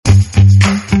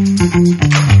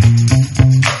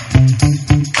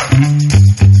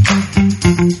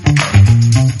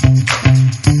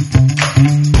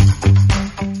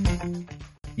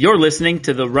You're listening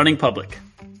to The Running Public.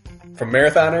 From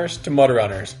marathoners to mud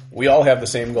runners, we all have the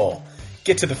same goal.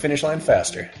 Get to the finish line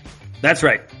faster. That's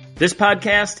right. This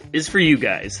podcast is for you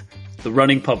guys, The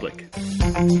Running Public.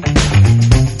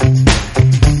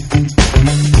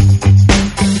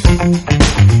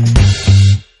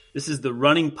 This is The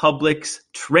Running Public's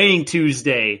Training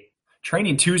Tuesday.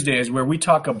 Training Tuesday is where we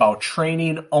talk about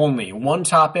training only. One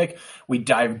topic, we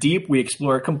dive deep, we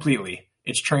explore it completely.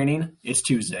 It's training, it's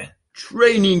Tuesday.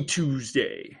 Training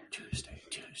Tuesday. Tuesday.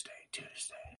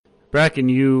 Bracken,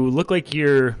 you look like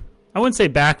you're, I wouldn't say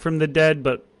back from the dead,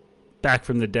 but back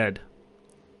from the dead.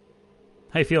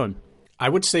 How you feeling? I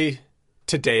would say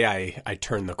today I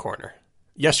turned the corner.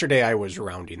 Yesterday I was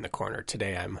rounding the corner.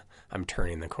 Today I'm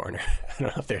turning the corner. I don't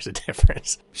know if there's a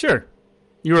difference. Sure.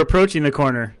 You were approaching the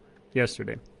corner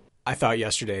yesterday. I thought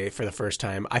yesterday for the first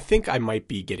time, I think I might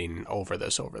be getting over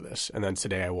this. And then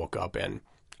today I woke up and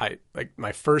I like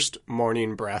my first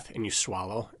morning breath and you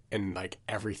swallow and like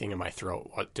everything in my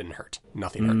throat didn't hurt.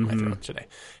 Nothing hurt in my throat today.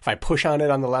 If I push on it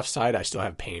on the left side, I still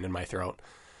have pain in my throat.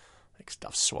 Like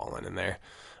stuff's swollen in there.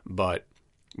 But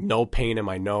no pain in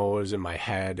my nose, in my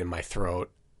head, in my throat.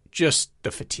 Just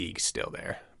the fatigue's still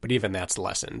there. But even that's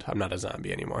lessened. I'm not a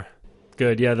zombie anymore.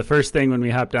 Good. Yeah, the first thing when we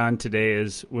hopped on today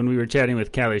is when we were chatting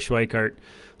with Callie Schweikart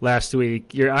last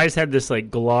week, your eyes had this like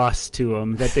gloss to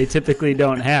them that they typically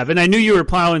don't have. And I knew you were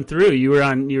plowing through. You were,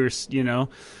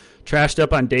 trashed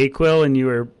up on Dayquil and you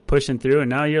were pushing through. And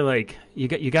now you're like,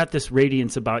 you got this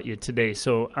radiance about you today.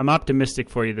 So I'm optimistic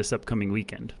for you this upcoming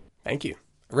weekend. Thank you.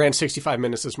 I ran 65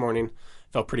 minutes this morning.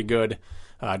 Felt pretty good.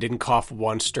 Didn't cough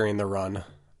once during the run.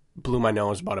 Blew my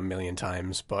nose about 1 million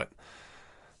times, but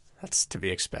that's to be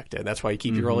expected. That's why you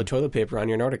keep your roll of toilet paper on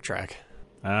your Nordic track.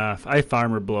 I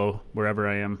farmer blow wherever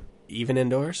I am. Even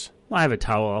indoors? Well, I have a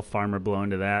towel. I'll farmer blow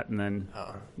into that, and then,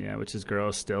 which is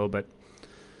gross still,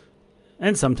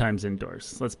 and sometimes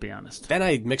indoors, let's be honest. Then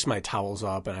I mix my towels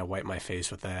up, and I wipe my face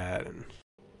with that. And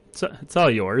so, it's all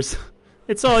yours.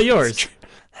 It's all yours.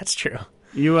 That's true.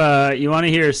 You want to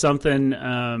hear something,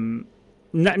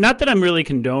 not that I'm really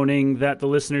condoning that the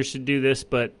listeners should do this,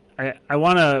 but I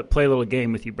want to play a little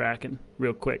game with you, Bracken,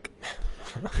 real quick.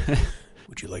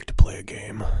 Would you like to play a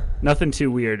game? Nothing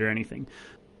too weird or anything.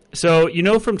 So,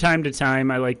 from time to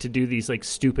time, I like to do these like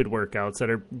stupid workouts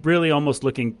that are really almost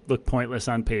look pointless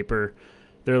on paper.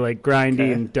 They're like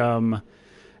grindy and dumb.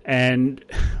 And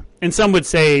some would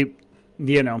say,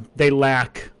 they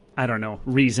lack, I don't know,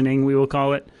 reasoning, we will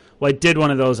call it. Well, I did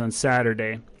one of those on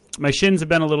Saturday. My shins have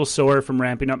been a little sore from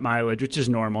ramping up mileage, which is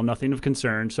normal, nothing of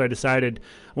concern. So I decided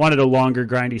I wanted a longer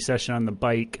grindy session on the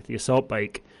bike, the assault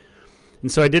bike.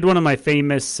 And so I did one of my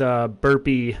famous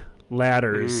burpee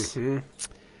ladders.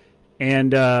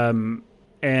 Mm-hmm.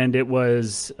 And it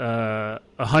was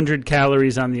 100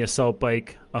 calories on the assault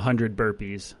bike, 100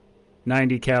 burpees.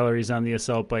 90 calories on the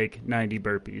assault bike, 90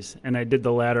 burpees. And I did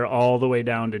the ladder all the way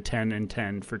down to 10 and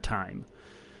 10 for time.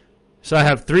 So I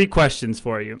have 3 questions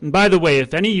for you. And by the way,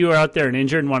 if any of you are out there and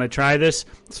injured and want to try this,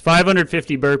 it's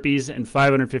 550 burpees and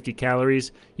 550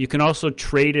 calories. You can also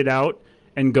trade it out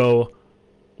and go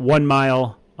 1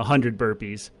 mile, 100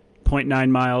 burpees, 0.9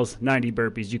 miles, 90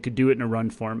 burpees. You could do it in a run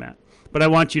format. But I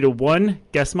want you to, 1,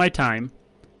 guess my time.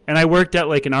 And I worked at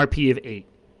like an RP of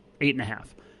 8.5.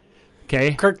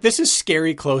 Okay? Kirk, this is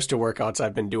scary close to workouts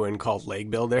I've been doing called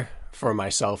Leg Builder for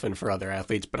myself and for other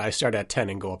athletes. But I start at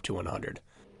 10 and go up to 100.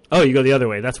 Oh, you go the other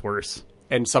way. That's worse.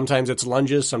 And sometimes it's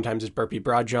lunges. Sometimes it's burpee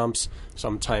broad jumps.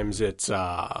 Sometimes it's,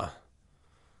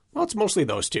 it's mostly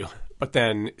those two. But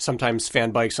then sometimes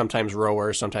fan bike, sometimes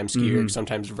rower, sometimes ski,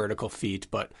 sometimes vertical feet.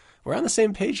 But we're on the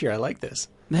same page here. I like this.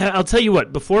 I'll tell you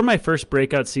what. Before my first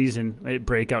breakout season,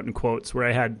 breakout in quotes, where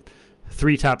I had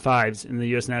 3 top 5s in the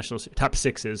U.S. Nationals, top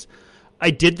 6s, I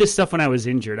did this stuff when I was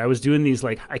injured. I was doing these,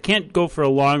 like, I can't go for a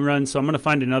long run, so I'm going to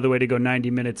find another way to go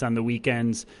 90 minutes on the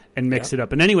weekends and mix it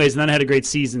up. And anyways, and then I had a great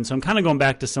season, so I'm kind of going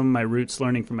back to some of my roots,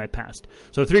 learning from my past.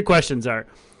 So 3 questions are,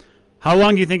 how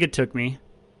long do you think it took me?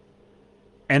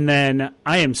 And then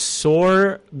I am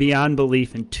sore beyond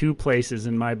belief in 2 places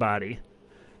in my body.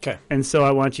 Okay. And so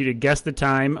I want you to guess the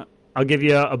time. I'll give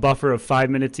you a buffer of 5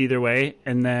 minutes either way,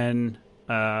 and then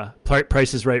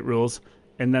Price is Right rules.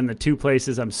 And then the 2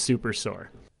 places I'm super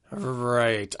sore.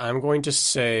 Right. I'm going to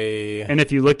say. And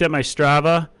if you looked at my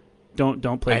Strava, don't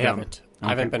play. I haven't. Okay. I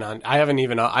haven't been on. I haven't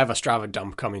even. I have a Strava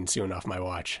dump coming soon off my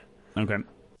watch. Okay.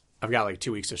 I've got like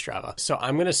 2 weeks of Strava, so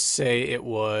I'm going to say it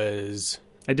was.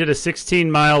 I did a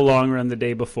 16-mile long run the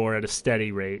day before at a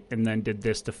steady rate, and then did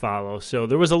this to follow. So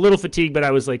there was a little fatigue, but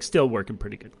I was like still working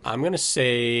pretty good. I'm going to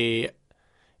say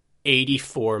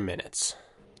 84 minutes.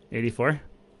 84.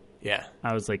 Yeah.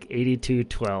 I was like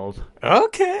 82.12.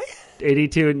 Okay.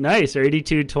 82, nice, or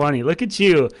 82.20. Look at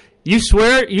you. You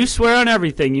swear on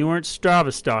everything. You weren't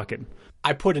Strava stalking.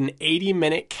 I put an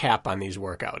 80-minute cap on these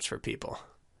workouts for people.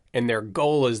 And their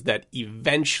goal is that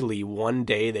eventually one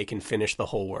day they can finish the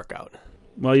whole workout.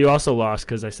 Well, you also lost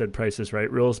because I said Price is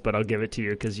Right rules, but I'll give it to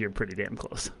you because you're pretty damn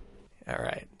close. All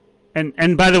right.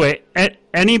 And by the way,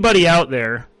 anybody out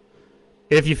there,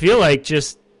 if you feel like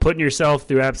just putting yourself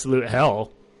through absolute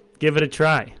hell, give it a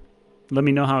try. Let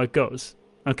me know how it goes.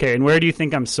 Okay, and where do you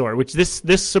think I'm sore? Which this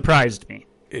surprised me.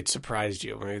 It surprised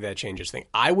you. Maybe that changes things.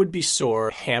 I would be sore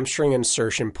hamstring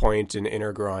insertion point and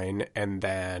inner groin, and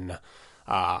then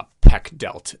pec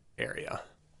delt area.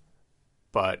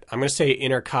 But I'm going to say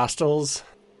intercostals.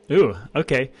 Ooh,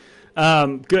 okay.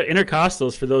 Good.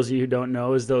 Intercostals, for those of you who don't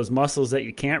know, is those muscles that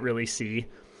you can't really see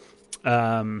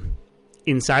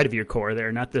inside of your core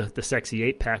there. Not the sexy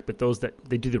 8-pack, but those that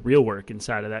they do the real work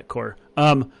inside of that core.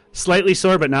 Slightly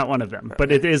sore, but not one of them. Okay.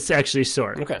 But it is actually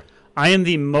sore. Okay. I am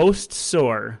the most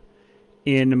sore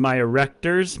in my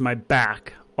erectors, my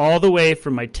back, all the way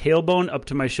from my tailbone up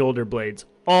to my shoulder blades,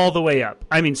 all the way up.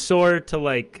 I mean, sore to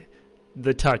like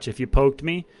the touch if you poked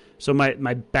me. So my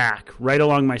back, right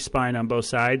along my spine on both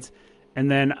sides. And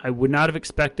then I would not have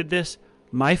expected this.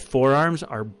 My forearms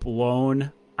are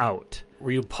blown out.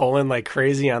 Were you pulling like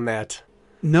crazy on that?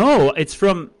 No, it's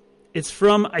from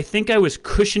I think I was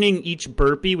cushioning each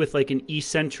burpee with like an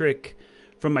eccentric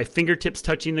from my fingertips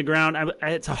touching the ground.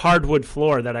 It's a hardwood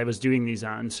floor that I was doing these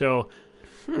on. So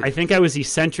I think I was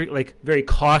eccentric, like very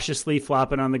cautiously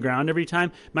flopping on the ground every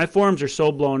time. My forearms are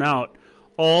so blown out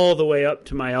all the way up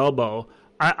to my elbow.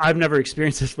 I've never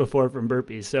experienced this before from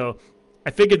burpees. So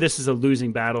I figured this is a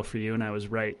losing battle for you, and I was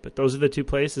right. But those are the two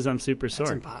places I'm super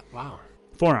sore. Wow.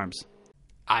 Forearms.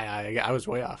 I was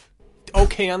way off.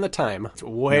 Okay on the time. It's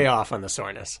way off on the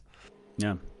soreness.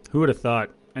 Yeah. Who would have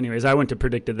thought? Anyways, I wouldn't have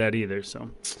predicted that either. So,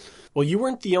 well, you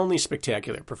weren't the only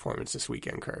spectacular performance this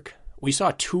weekend, Kirk. We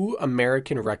saw 2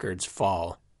 American records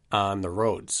fall on the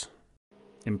roads.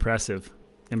 Impressive.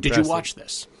 Did you watch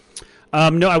this?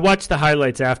 No, I watched the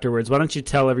highlights afterwards. Why don't you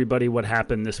tell everybody what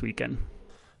happened this weekend?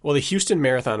 Well, the Houston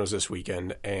Marathon was this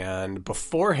weekend, and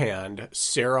beforehand,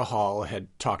 Sarah Hall had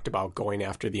talked about going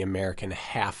after the American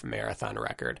half marathon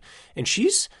record. And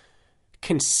she's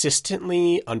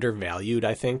consistently undervalued,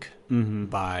 I think,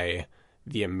 by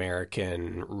the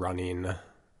American running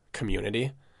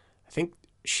community. I think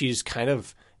she's kind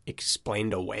of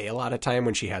explained away a lot of time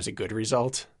when she has a good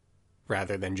result,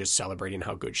 rather than just celebrating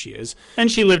how good she is.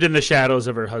 And she lived in the shadows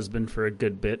of her husband for a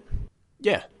good bit.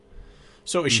 Yeah.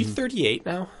 So is she 38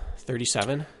 now?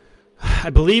 37?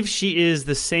 I believe she is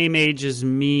the same age as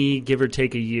me, give or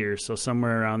take a year, so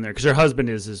somewhere around there. Because her husband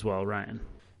is as well, Ryan.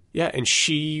 Yeah, and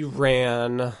she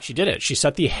did it. She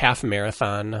set the half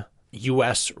marathon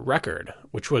U.S. record,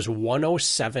 which was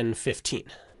 1:07:15.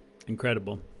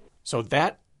 Incredible. So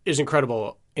that is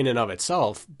incredible in and of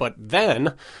itself. But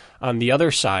then, on the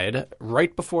other side,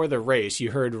 right before the race,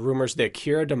 you heard rumors that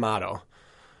Keira D'Amato,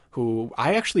 who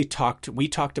we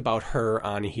talked about her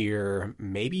on here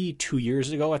maybe 2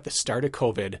 years ago at the start of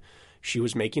COVID. She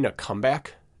was making a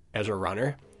comeback as a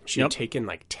runner. She had taken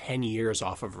like 10 years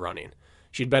off of running.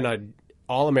 She'd been an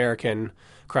All-American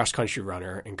cross-country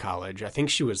runner in college. I think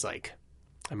she was like,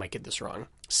 I might get this wrong,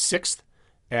 6th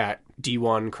at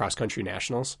D1 cross-country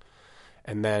nationals,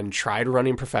 and then tried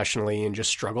running professionally and just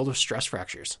struggled with stress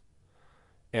fractures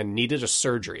and needed a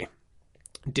surgery.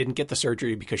 Didn't get the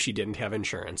surgery because she didn't have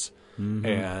insurance,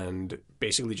 and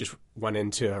basically just went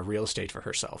into real estate for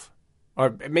herself.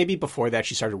 Or maybe before that,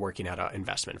 she started working at an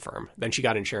investment firm. Then she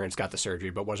got insurance, got the surgery,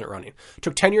 but wasn't running.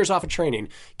 Took 10 years off of training,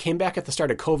 came back at the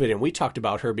start of COVID, and we talked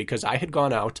about her because I had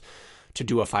gone out to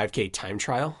do a 5K time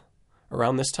trial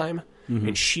around this time,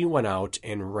 and she went out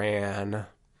and ran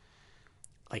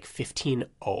like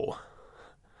 15:0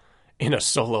 in a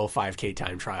solo 5K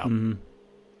time trial.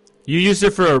 You used it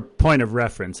for a point of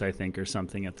reference, I think, or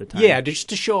something at the time. Yeah, just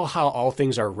to show how all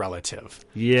things are relative.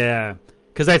 Yeah,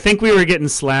 because I think we were getting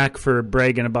slack for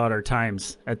bragging about our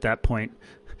times at that point,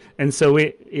 and so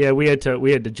we had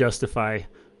to justify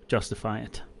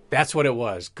it. That's what it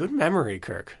was. Good memory,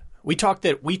 Kirk. We talk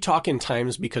in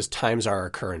times because times are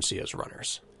our currency as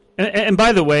runners. And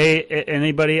by the way,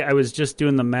 anybody, I was just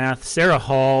doing the math. Sarah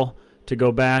Hall, to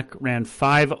go back, ran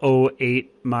 5:08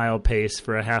 mile pace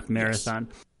for a half marathon.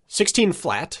 Yes. 16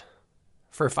 flat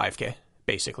for a 5K,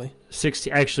 basically.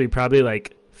 60, actually, probably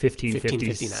like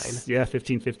 15:59. Yeah,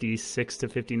 15:56 to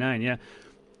 59, yeah.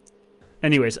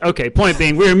 Anyways, okay, point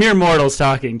being, we're mere mortals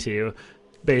talking to you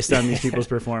based on these people's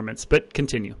performance, but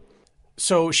continue.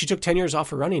 So she took 10 years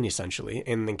off of running essentially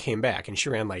and then came back and she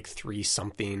ran like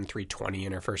 320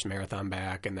 in her first marathon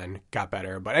back and then got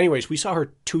better. But anyways, we saw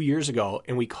her 2 years ago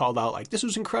and we called out like, this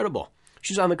was incredible.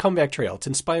 She's on the comeback trail. It's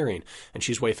inspiring. And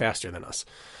she's way faster than us.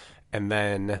 And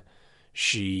then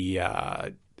she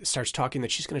starts talking that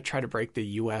she's going to try to break the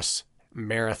U.S.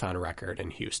 marathon record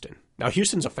in Houston. Now,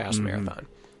 Houston's a fast marathon.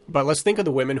 But let's think of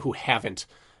the women who haven't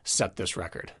set this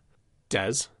record.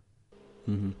 Des,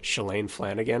 Shalane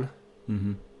Flanagan,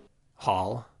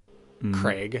 Hall,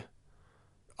 Craig,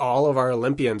 all of our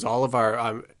Olympians, all of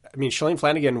our, Shalane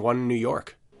Flanagan won New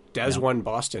York. Des won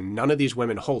Boston. None of these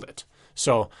women hold it.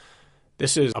 So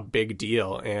this is a big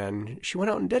deal. And she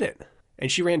went out and did it. And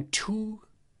she ran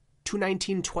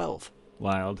 2:19:12.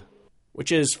 Wild.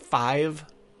 Which is 5.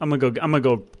 I'm gonna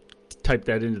go type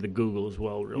that into the Google as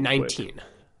well real 19. Quick.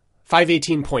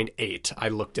 5:18.8. I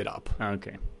looked it up.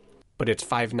 Okay. But it's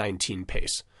 5:19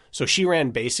 pace. So she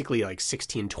ran basically like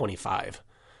 16:25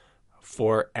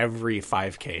 for every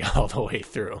 5K all the way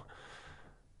through.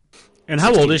 And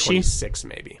how old is she? 6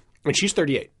 maybe. And she's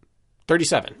 37.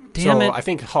 Damn it. I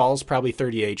think Hall's probably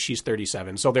 38. She's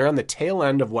 37. So they're on the tail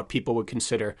end of what people would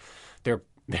consider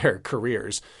their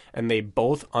careers. And they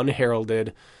both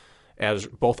unheralded, as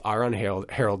both are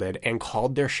unheralded, and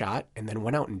called their shot and then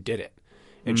went out and did it.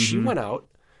 And she went out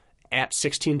at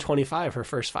 16:25, her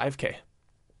first 5K.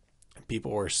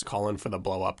 People were calling for the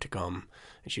blow up to come.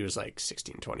 And she was like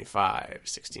 16:25,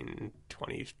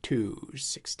 16:22,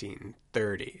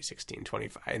 16:30,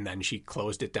 16:25. And then she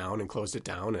closed it down. And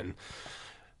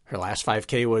her last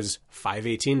 5K was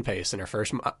 5:18 pace. And her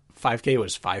first 5K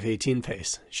was 5:18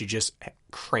 pace. She just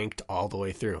cranked all the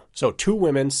way through. So 2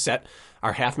 women set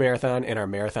our half marathon and our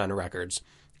marathon records.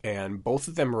 And both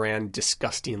of them ran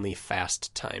disgustingly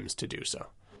fast times to do so.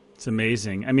 It's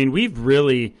amazing. I mean,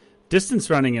 distance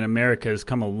running in America has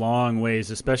come a long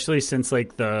ways, especially since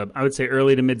like I would say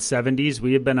early to mid 70s.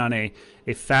 We have been on a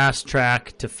fast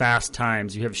track to fast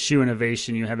times. You have shoe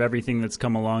innovation. You have everything that's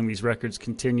come along. These records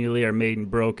continually are made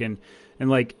and broken. And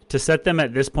like to set them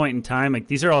at this point in time, like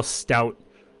these are all stout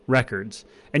records.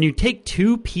 And you take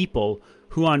 2 people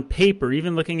who on paper,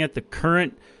 even looking at the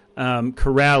current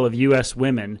corral of U.S.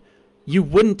 women, you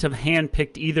wouldn't have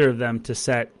handpicked either of them to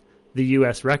set the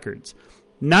U.S. records.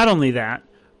 Not only that,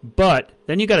 but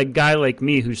then you got a guy like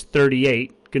me who's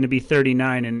 38, going to be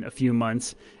 39 in a few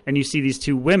months, and you see these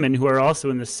 2 women who are also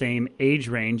in the same age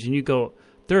range, and you go,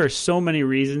 there are so many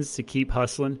reasons to keep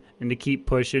hustling and to keep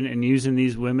pushing and using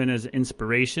these women as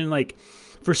inspiration. Like,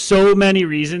 for so many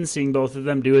reasons, seeing both of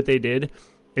them do what they did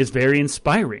is very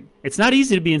inspiring. It's not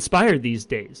easy to be inspired these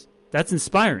days. That's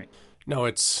inspiring. No,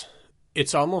 it's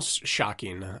almost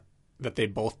shocking that they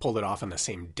both pulled it off on the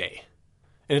same day.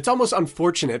 And it's almost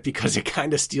unfortunate because it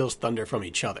kind of steals thunder from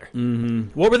each other.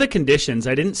 Mm-hmm. What were the conditions?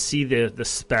 I didn't see the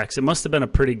specs. It must have been a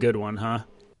pretty good one, huh?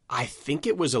 I think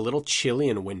it was a little chilly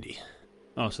and windy.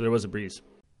 Oh, so there was a breeze.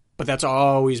 But that's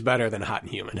always better than hot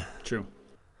and humid. True.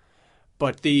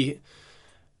 But the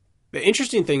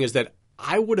interesting thing is that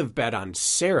I would have bet on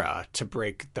Sarah to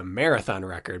break the marathon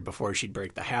record before she'd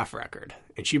break the half record.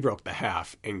 And she broke the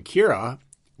half. And Kira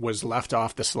was left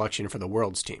off the selection for the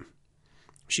world's team.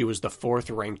 She was the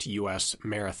 4th ranked U.S.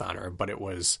 marathoner, but it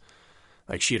was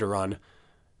like she'd run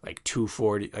like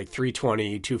 240, like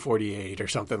 320, 248 or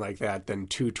something like that, then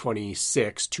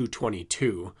 226,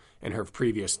 222 in her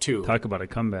previous 2. Talk about a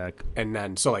comeback. And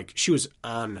then, so like she was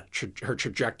on, her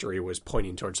trajectory was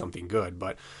pointing towards something good,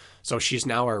 but so she's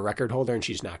now our record holder and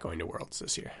she's not going to Worlds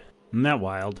this year. Isn't that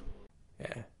wild?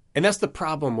 Yeah. And that's the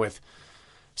problem with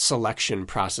selection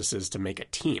processes to make a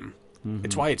team. Mm-hmm.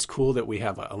 It's why it's cool that we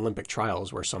have Olympic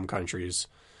trials where some countries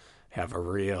have a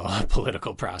real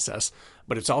political process.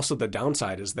 But it's also the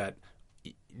downside is that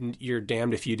you're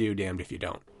damned if you do, damned if you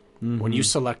don't. Mm-hmm. When you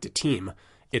select a team,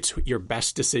 it's your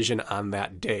best decision on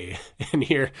that day. And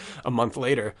here, a month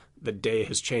later, the day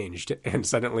has changed. And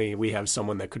suddenly we have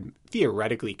someone that could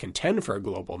theoretically contend for a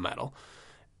global medal.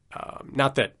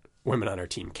 Not that women on our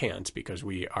team can't, because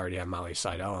we already have Molly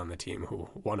Seidel on the team who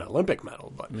won an Olympic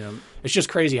medal. But It's just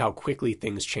crazy how quickly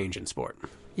things change in sport.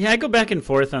 Yeah, I go back and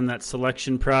forth on that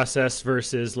selection process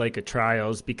versus like a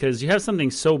trials, because you have something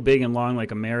so big and long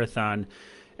like a marathon.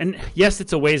 And yes,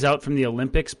 it's a ways out from the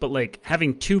Olympics, but like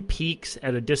having 2 peaks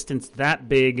at a distance that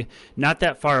big, not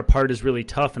that far apart, is really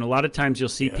tough. And a lot of times you'll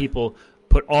see people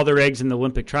put all their eggs in the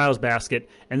Olympic trials basket,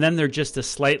 and then they're just a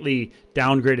slightly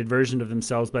downgraded version of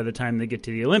themselves by the time they get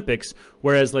to the Olympics.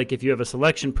 Whereas like if you have a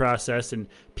selection process and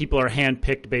people are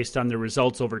handpicked based on their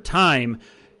results over time,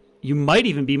 you might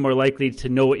even be more likely to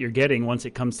know what you're getting once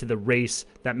it comes to the race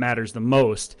that matters the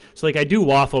most. So like I do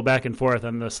waffle back and forth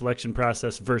on the selection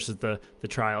process versus the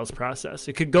trials process.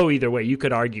 It could go either way. You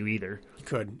could argue either. You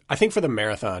could. I think for the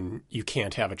marathon, you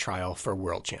can't have a trial for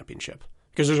world championship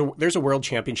because there's a world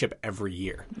championship every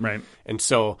year. Right. And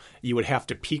so you would have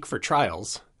to peak for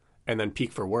trials and then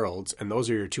peak for worlds. And those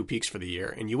are your 2 peaks for the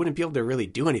year. And you wouldn't be able to really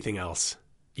do anything else.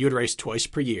 You would race twice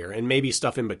per year and maybe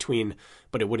stuff in between,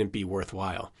 but it wouldn't be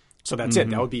worthwhile. So that's it.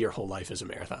 That would be your whole life as a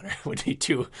marathoner. Would be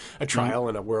a trial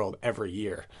and a world every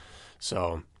year.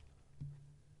 So,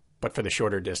 but for the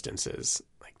shorter distances,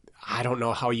 like I don't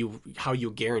know how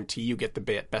you guarantee you get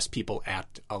the best people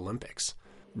at Olympics.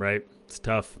 Right. It's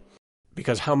tough.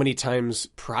 Because how many times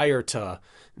prior to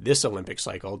this Olympic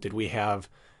cycle did we have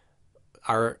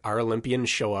our Olympians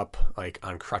show up like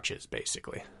on crutches,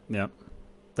 basically? Yep.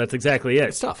 That's exactly it.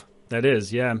 It's tough. That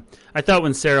is, yeah. I thought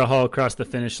when Sarah Hall crossed the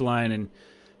finish line and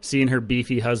seeing her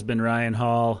beefy husband, Ryan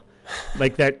Hall,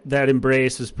 like that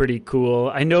embrace was pretty cool.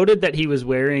 I noted that he was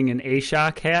wearing an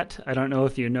A-Shock hat. I don't know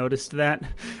if you noticed that,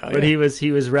 but he was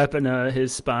repping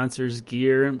his sponsor's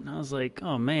gear. And I was like,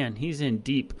 oh man, he's in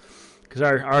deep. Because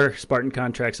our Spartan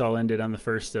contracts all ended on the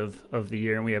 1st of the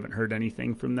year, and we haven't heard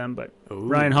anything from them. But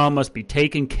Ryan Hall must be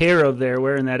taken care of there,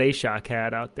 wearing that A-Shock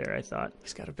hat out there, I thought.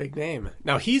 He's got a big name.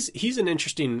 Now, he's an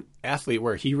interesting athlete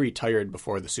where he retired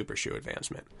before the Super Shoe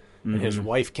advancement, and his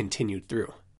wife continued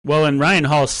through. Well, and Ryan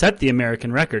Hall set the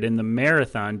American record in the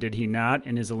marathon, did he not,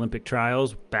 in his Olympic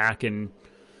trials back in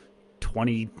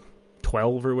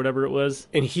 2012 or whatever it was?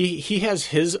 And he has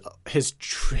his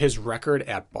record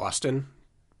at Boston.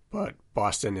 But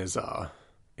Boston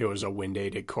it was a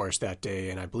wind-aided course that day,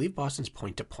 and I believe Boston's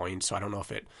point-to-point, so I don't know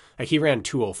if he ran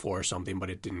 2:04 or something, but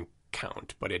it didn't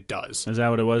count, but it does. Is that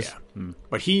what it was? Yeah.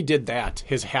 But he did that.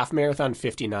 His half marathon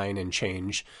 59 and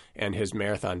change, and his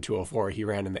marathon 2:04, he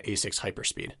ran in the A6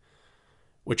 Hyperspeed,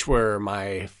 which were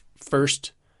my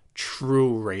first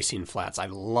true racing flats. I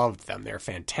loved them. They're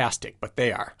fantastic, but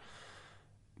they are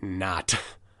not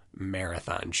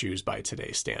marathon shoes by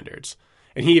today's standards.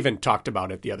 And he even talked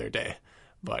about it the other day.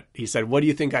 But he said, what do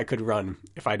you think I could run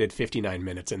if I did 59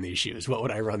 minutes in these shoes? What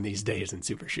would I run these days in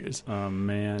super shoes? Oh,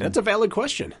 man. And that's a valid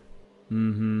question.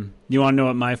 Mm-hmm. You want to know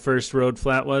what my first road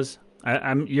flat was?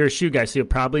 You're a shoe guy, so you'll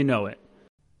probably know it.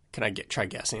 Can I try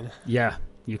guessing? Yeah,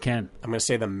 you can. I'm going to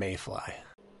say the Mayfly.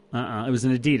 It was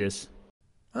an Adidas.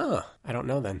 Oh, I don't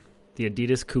know then. The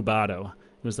Adidas Cubado.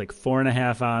 It was like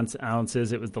 4.5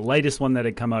 ounces. It was the lightest one that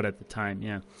had come out at the time,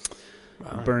 yeah.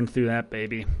 Wow. Burned through that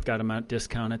baby. Got them at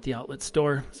discount at the outlet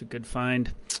store. It's a good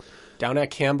find. Down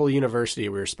at Campbell University,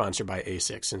 we were sponsored by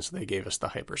ASICS, and so they gave us the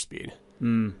Hyperspeed.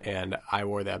 And I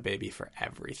wore that baby for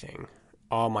everything.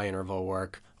 All my interval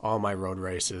work, all my road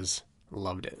races.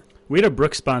 Loved it. We had a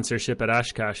Brooks sponsorship at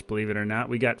Oshkosh, believe it or not.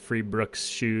 We got free Brooks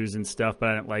shoes and stuff, but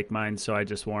I didn't like mine, so I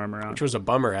just wore them around. Which was a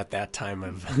bummer at that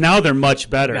time. Now they're much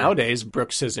better. Nowadays,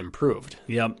 Brooks has improved.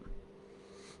 Yep.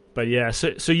 But yeah,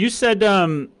 so you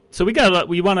said... So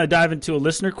we want to dive into a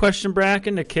listener question,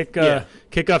 Bracken, to kick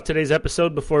off today's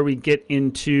episode before we get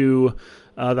into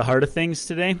the heart of things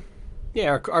today.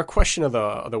 Yeah, our question of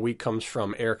the week comes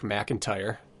from Eric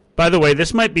McIntyre. By the way,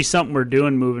 this might be something we're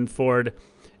doing moving forward.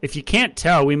 If you can't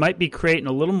tell, we might be creating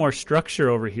a little more structure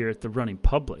over here at the Running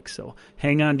Public. So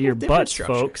hang on to your butts,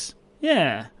 folks.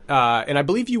 Yeah. And I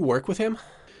believe you work with him.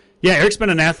 Yeah, Eric's been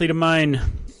an athlete of mine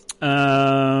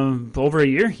over a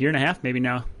year and a half, maybe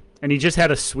now. And he just had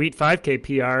a sweet 5K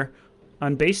PR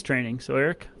on base training. So,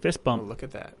 Eric, fist bump. Oh, look at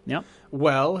that. Yep.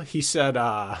 Well, he said,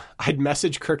 I'd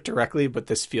message Kirk directly, but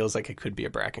this feels like it could be a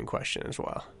Bracken question as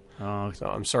well. Oh. So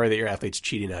I'm sorry that your athlete's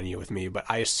cheating on you with me, but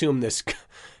I assume this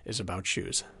is about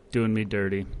shoes. Doing me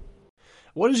dirty.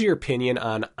 What is your opinion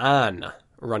on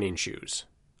running shoes?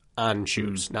 On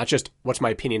shoes. Not just what's my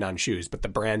opinion on shoes, but the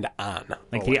brand On.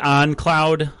 Like the On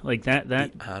Cloud? Like that?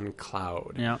 The On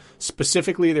Cloud. Yeah.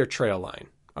 Specifically their trail line.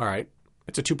 All right.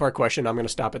 It's a 2-part question. I'm going to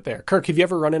stop it there. Kirk, have you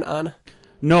ever run an On?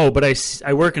 No, but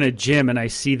I work in a gym, and I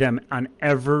see them on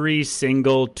every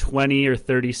single 20 or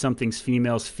 30-something's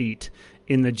female's feet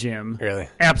in the gym. Really?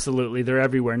 Absolutely. They're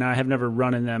everywhere. Now, I have never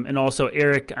run in them. And also,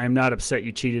 Eric, I'm not upset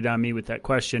you cheated on me with that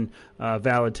question.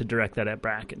 Valid to direct that at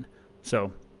Bracken.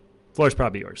 So, floor's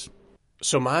probably yours.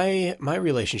 So my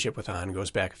relationship with On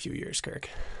goes back a few years, Kirk.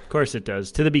 Of course it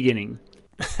does. To the beginning.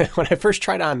 When I first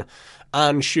tried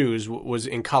on shoes was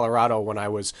in Colorado when I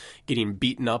was getting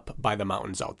beaten up by the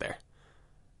mountains out there.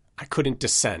 I couldn't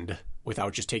descend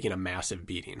without just taking a massive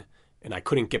beating, and I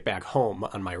couldn't get back home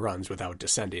on my runs without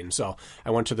descending. So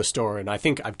I went to the store, and I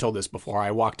think I've told this before,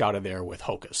 I walked out of there with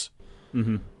Hocus,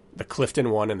 the Clifton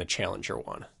one and the Challenger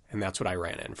one, and that's what I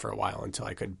ran in for a while until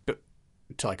I could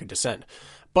till I could descend.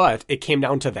 But it came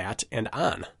down to that and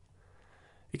on.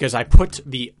 Because I put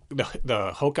the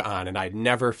Hoka on and I'd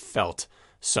never felt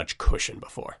such cushion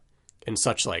before. And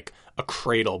such like a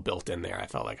cradle built in there. I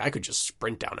felt like I could just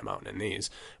sprint down a mountain in these.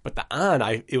 But the on,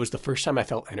 it was the first time I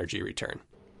felt energy return.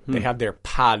 They have their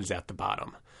pods at the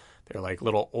bottom. They're like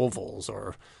little ovals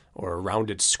or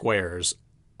rounded squares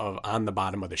on the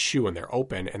bottom of the shoe, and they're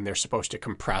open, and they're supposed to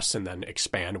compress and then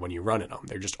expand when you run in them.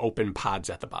 They're just open pods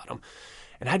at the bottom.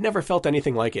 And I'd never felt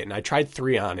anything like it. And I tried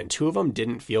 3 on, and 2 of them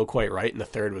didn't feel quite right, and the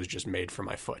third was just made for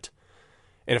my foot.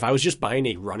 And if I was just buying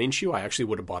a running shoe, I actually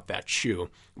would have bought that shoe.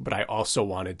 But I also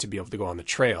wanted to be able to go on the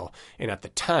trail. And at the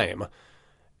time,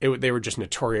 they were just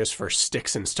notorious for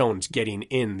sticks and stones getting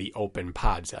in the open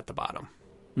pods at the bottom.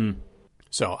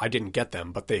 So I didn't get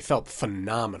them, but they felt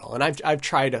phenomenal. And I've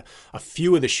tried a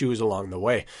few of the shoes along the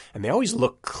way, and they always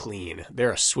look clean.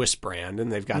 They're a Swiss brand,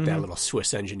 and they've got that little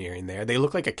Swiss engineering there. They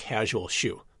look like a casual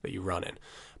shoe that you run in.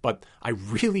 But I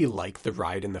really like the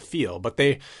ride and the feel, but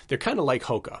they're kind of like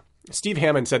Hoka. Steve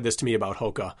Hammond said this to me about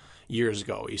Hoka years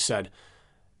ago. He said,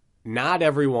 not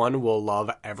everyone will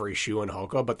love every shoe in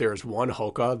Hoka, but there's one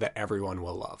Hoka that everyone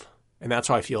will love. And that's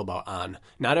how I feel about On.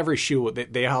 Not every shoe,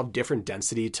 they have different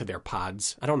density to their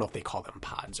pods. I don't know if they call them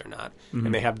pods or not.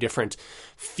 And they have different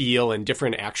feel and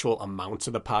different actual amounts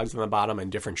of the pods on the bottom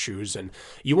and different shoes. And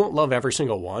you won't love every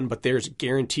single one, but there's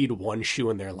guaranteed one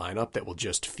shoe in their lineup that will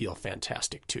just feel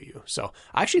fantastic to you. So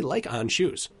I actually like On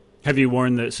shoes. Have you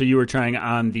worn so you were trying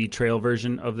on the trail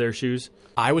version of their shoes?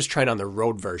 I was trying on the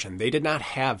road version. They did not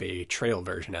have a trail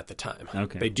version at the time.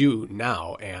 Okay. They do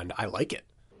now, and I like it.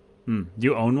 Do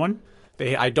you own one?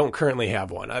 I don't currently have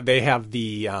one. They have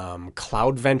the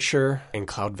Cloud Venture and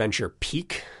Cloud Venture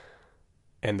Peak,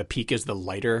 and the Peak is the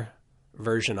lighter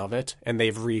version of it, and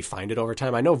they've refined it over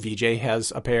time. I know VJ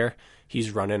has a pair.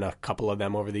 He's running a couple of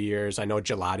them over the years. I know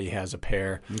Gelati has a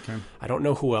pair. Okay. I don't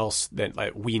know who else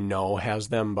that we know has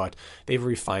them, but they've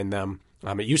refined them.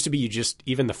 It used to be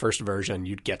even the first version,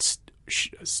 you'd get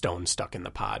stone stuck in the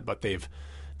pod, but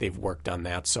they've worked on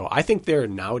that. So I think they're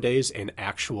nowadays an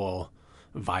actual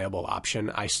viable option.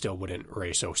 I still wouldn't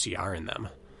race OCR in them.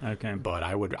 Okay. But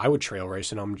I would trail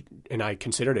race in them, and I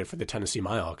considered it for the Tennessee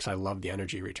Mile because I love the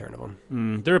energy return of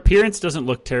them. Their appearance doesn't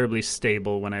look terribly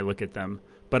stable when I look at them,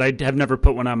 but I have never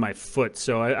put one on my foot,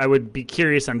 so I would be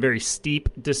curious on very steep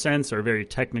descents or very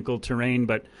technical terrain,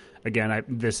 but again,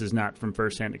 this is not from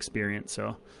firsthand experience.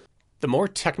 So the more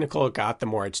technical it got, the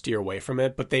more I'd steer away from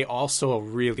it, but they also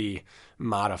really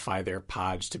modify their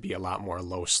pods to be a lot more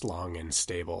low slung and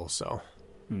stable, so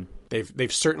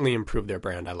they've certainly improved their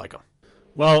brand. I like them.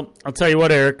 Well, I'll tell you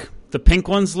what, Eric. The pink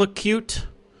ones look cute.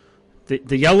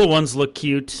 The yellow ones look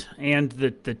cute. And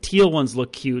the teal ones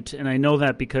look cute. And I know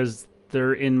that because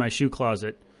they're in my shoe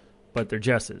closet. But they're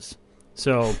Jess's.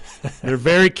 So they're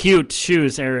very cute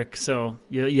shoes, Eric. So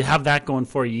you have that going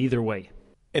for you either way.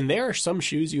 And there are some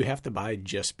shoes you have to buy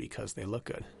just because they look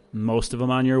good. Most of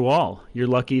them on your wall. You're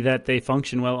lucky that they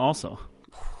function well also.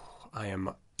 I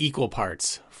am equal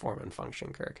parts form and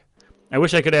function, Kirk. I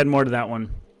wish I could add more to that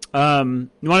one. You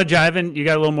want to jive in? You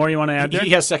got a little more you want to add there?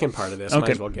 He has second part of this. Okay. Might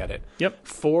as well get it. Yep.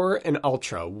 For an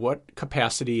ultra, what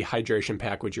capacity hydration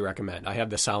pack would you recommend? I have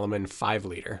the Salomon 5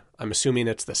 liter. I'm assuming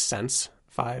it's the Sense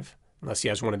 5, unless he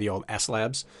has one of the old S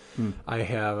Labs. I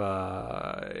have,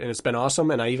 and it's been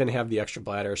awesome. And I even have the extra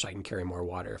bladder so I can carry more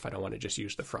water if I don't want to just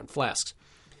use the front flasks.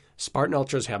 Spartan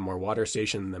Ultras have more water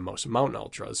station than most Mountain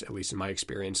Ultras, at least in my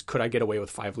experience. Could I get away with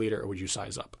 5 liter, or would you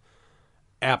size up?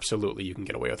 Absolutely, you can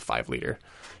get away with 5 liter.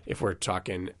 If we're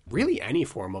talking really any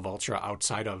form of ultra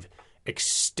outside of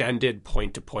extended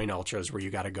point-to-point ultras where you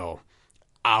got to go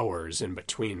hours in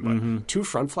between. But 2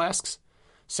 front flasks,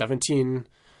 17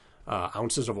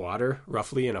 ounces of water,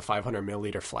 roughly, in a 500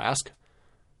 milliliter flask.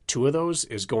 2 of those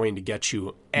is going to get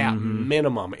you, at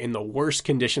minimum, in the worst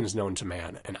conditions known to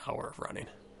man, an hour of running.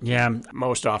 Yeah.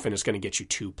 Most often it's going to get you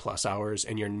 2+ hours,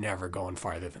 and you're never going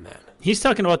farther than that. He's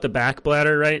talking about the back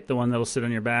bladder, right? The one that'll sit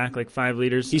on your back, like 5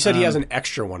 liters. He said he has an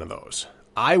extra one of those.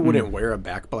 I wouldn't wear a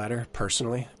back bladder,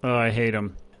 personally. Oh, I hate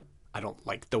them. I don't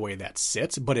like the way that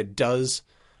sits, but it does.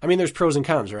 I mean, there's pros and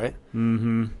cons, right?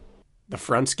 Mm-hmm. The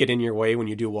fronts get in your way when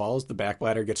you do walls. The back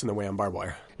bladder gets in the way on barbed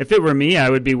wire. If it were me, I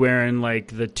would be wearing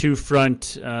like the two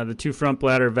front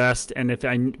bladder vest, and if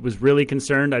I was really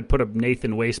concerned, I'd put a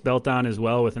Nathan waist belt on as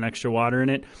well with an extra water in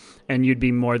it, and you'd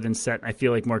be more than set. I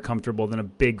feel like more comfortable than a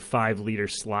big 5 liter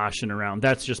sloshing around.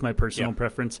 That's just my personal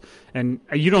preference, and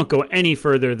you don't go any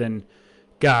further than,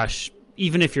 gosh.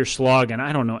 Even if you're slogging,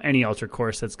 I don't know any ultra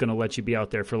course that's going to let you be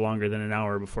out there for longer than an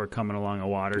hour before coming along a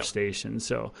water station.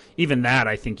 So even that,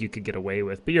 I think you could get away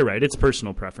with. But you're right, it's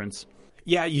personal preference.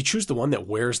 Yeah, you choose the one that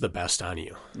wears the best on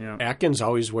you. Yeah. Atkins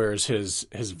always wears his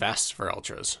vests for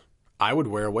ultras. I would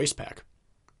wear a waist pack.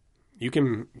 You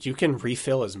can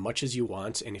refill as much as you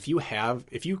want, and if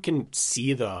you can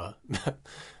see the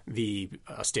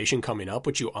station coming up,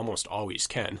 which you almost always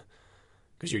can,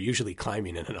 because you're usually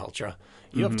climbing in an ultra,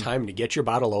 you have time to get your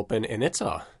bottle open, and it's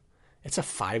a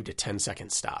 5 to 10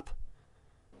 second stop.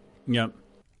 Yep.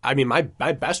 I mean, my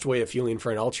best way of fueling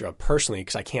for an ultra, personally,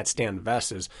 because I can't stand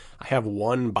vests, is I have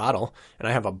one bottle and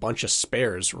I have a bunch of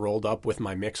spares rolled up with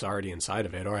my mix already inside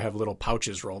of it, or I have little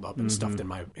pouches rolled up and stuffed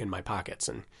in my pockets,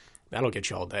 and that'll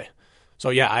get you all day. So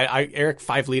yeah, Eric,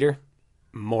 5 liter,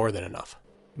 more than enough.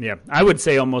 Yeah, I would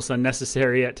say almost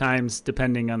unnecessary at times,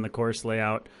 depending on the course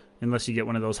layout, unless you get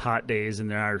one of those hot days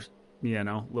and there are,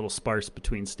 little sparse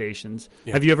between stations.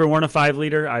 Yeah. Have you ever worn a 5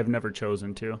 liter? I've never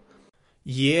chosen to.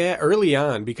 Yeah, early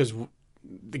on, because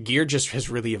the gear just has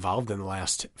really evolved in the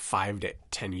last 5 to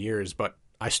 10 years, but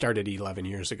I started 11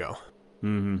 years ago.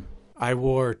 Mm-hmm. I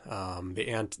wore the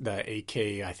AK,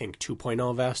 I think,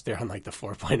 2.0 vest. They're on like the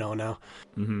 4.0 now.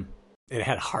 Mm-hmm. It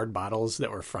had hard bottles that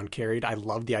were front carried. I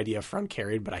loved the idea of front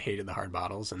carried, but I hated the hard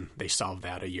bottles, and they solved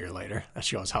that a year later. That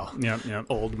shows how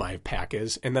old my pack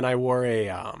is. And then I wore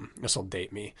this will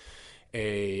date me,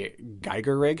 a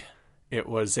Geiger rig. It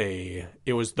was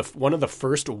one of the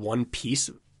first one-piece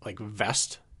like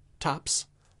vest tops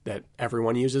that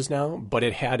everyone uses now, but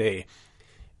it had a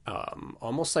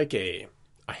almost like a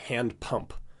hand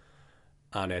pump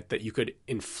on it that you could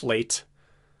inflate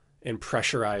and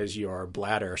pressurize your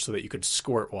bladder so that you could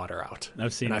squirt water out.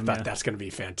 I've seen. And I thought that's going to be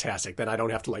fantastic. Then I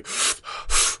don't have to like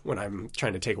when I'm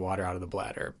trying to take water out of the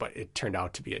bladder. But it turned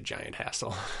out to be a giant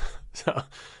hassle, so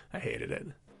I hated it.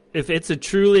 If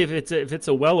it's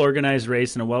a well-organized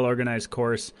race and a well-organized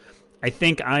course, I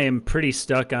think I am pretty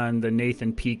stuck on the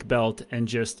Nathan Peak belt and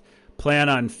just plan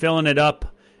on filling it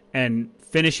up and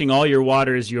finishing all your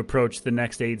water as you approach the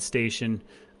next aid station.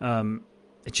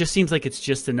 It just seems like it's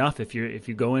just enough if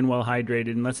you go in well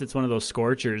hydrated, unless it's one of those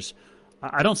scorchers.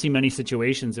 I don't see many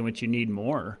situations in which you need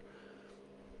more.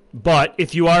 But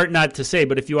if you are, not to say,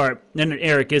 but if you are, and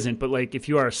Eric isn't, but like if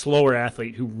you are a slower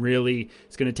athlete who really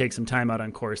is going to take some time out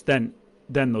on course, then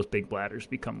those big bladders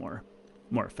become more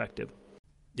effective.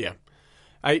 Yeah.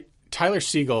 Tyler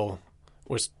Siegel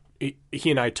he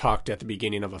and I talked at the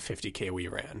beginning of a 50K we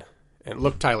ran. And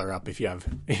look Tyler up if you have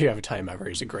a time ever.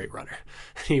 He's a great runner.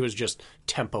 He was just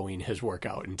tempoing his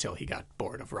workout until he got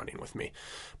bored of running with me.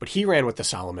 But he ran with the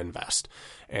Salomon vest.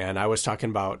 And I was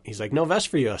talking about, he's like, no vest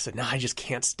for you. I said, no, I just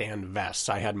can't stand vests.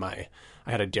 I had the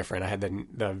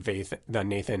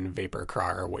Nathan Vapor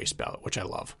Craw waist belt, which I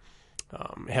love.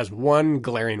 It has one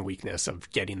glaring weakness of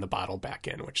getting the bottle back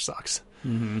in, which sucks.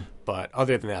 Mm-hmm. But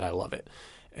other than that, I love it.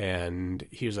 And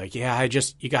he was like, yeah,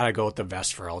 you got to go with the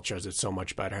vest for ultras. It's so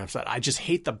much better. I said, I just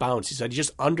hate the bounce. He said, you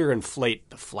just underinflate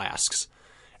the flasks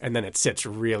and then it sits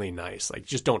really nice. Like,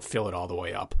 just don't fill it all the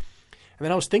way up. And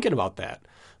then I was thinking about that.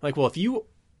 Like, well, if you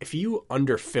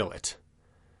underfill it,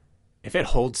 if it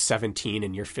holds 17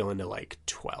 and you're filling to like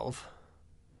 12,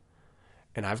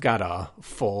 and I've got a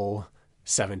full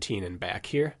 17 in back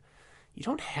here, you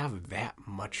don't have that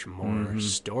much more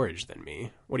storage than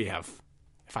me. What do you have?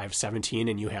 If I have 17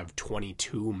 and you have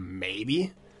 22,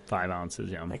 maybe 5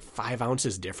 ounces, yeah, like 5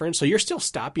 ounces difference. So you're still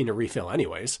stopping to refill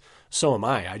anyways. So am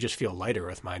I. I just feel lighter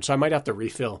with mine. So I might have to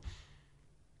refill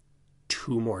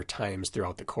 2 more times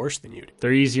throughout the course than you do.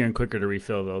 They're easier and quicker to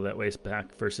refill though, that waist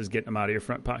pack, versus getting them out of your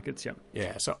front pockets. Yeah.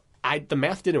 Yeah. So the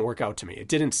math didn't work out to me. It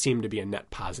didn't seem to be a net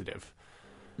positive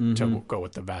to go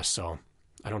with the vest. So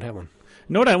I don't have one.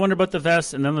 You know what I wonder about the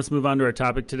vest, and then let's move on to our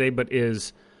topic today, but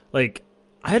is like,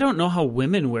 I don't know how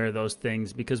women wear those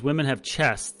things, because women have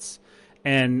chests,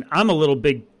 and I'm a little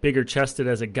bigger chested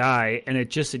as a guy, and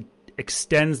it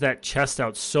extends that chest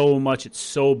out so much. It's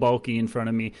so bulky in front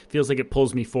of me. Feels like it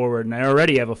pulls me forward, and I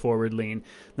already have a forward lean.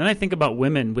 Then I think about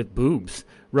women with boobs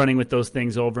running with those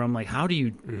things over. I'm like, how do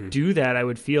you do that? I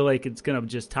would feel like it's going to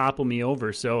just topple me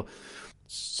over. So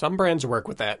some brands work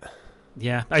with that.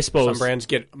 Yeah, I suppose. Some brands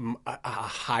get a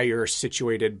higher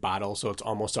situated bottle, so it's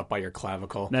almost up by your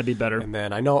clavicle. That'd be better. And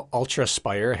then I know Ultra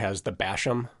Spire has the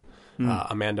Basham.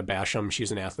 Amanda Basham,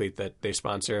 she's an athlete that they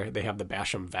sponsor. They have the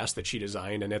Basham vest that she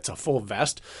designed, and it's a full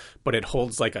vest, but it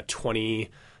holds like a 20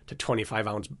 to 25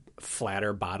 ounce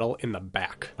flatter bottle in the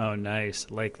back. Oh, nice.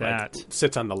 Like that. It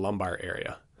sits on the lumbar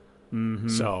area. Mm-hmm.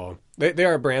 So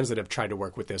there are brands that have tried to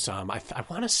work with this. I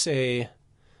want to say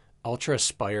Ultra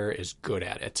Spire is good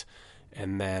at it.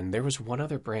 And then there was one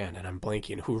other brand, and I'm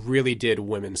blanking, who really did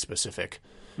women-specific,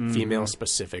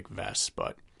 female-specific vests.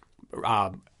 But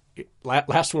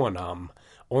last one,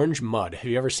 Orange Mud. Have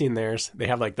you ever seen theirs? They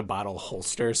have like the bottle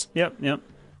holsters. Yep.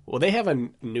 Well, they have a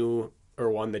newer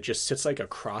one that just sits like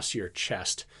across your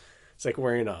chest. It's like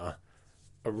wearing a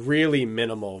really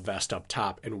minimal vest up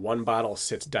top, and one bottle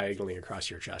sits diagonally across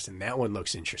your chest, and that one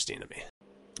looks interesting to me.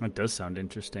 That does sound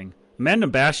interesting. Amanda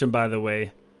Basham, by the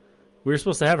way, we were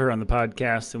supposed to have her on the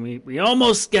podcast, and we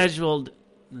almost scheduled,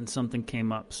 and something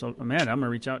came up. So, Amanda, I'm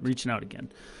reaching out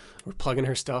again. We're plugging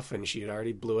her stuff, and she had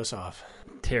already blew us off.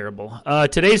 Terrible.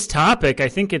 Today's topic, I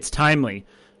think it's timely.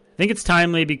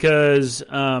 Because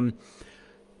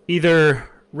either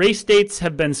race dates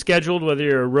have been scheduled, whether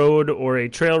you're a road or a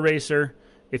trail racer.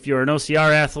 If you're an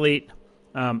OCR athlete,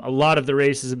 a lot of the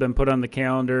races have been put on the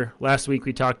calendar. Last week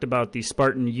we talked about the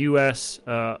Spartan US,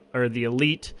 or the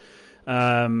Elite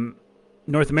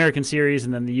North American Series,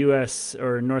 and then the US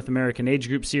or North American Age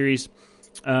Group Series.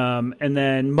 And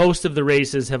then most of the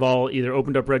races have all either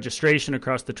opened up registration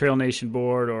across the Trail Nation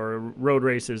board or road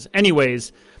races.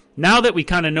 Anyways, now that we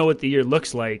kind of know what the year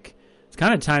looks like, it's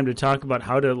kind of time to talk about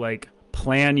how to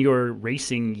plan your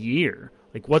racing year.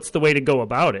 What's the way to go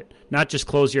about it? Not just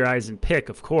close your eyes and pick,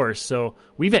 of course. So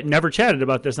we've never chatted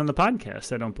about this on the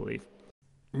podcast, I don't believe.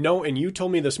 No, and you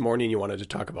told me this morning you wanted to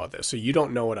talk about this, so you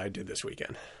don't know what I did this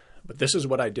weekend. But this is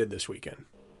what I did this weekend.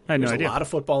 I had no idea. There's a lot of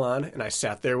football on, and I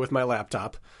sat there with my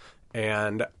laptop,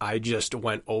 and I just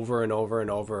went over and over and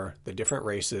over the different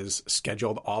races,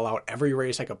 scheduled all out, every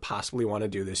race I could possibly want to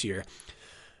do this year.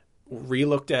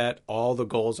 Relooked at all the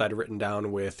goals I'd written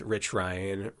down with Rich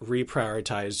Ryan,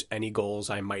 reprioritized any goals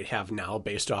I might have now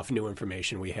based off new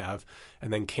information we have,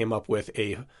 and then came up with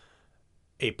a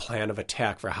plan of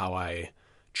attack for how I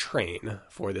train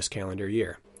for this calendar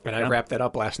year. And I wrapped that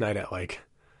up last night at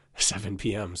 7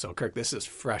 p.m. So, Kirk, this is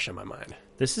fresh in my mind.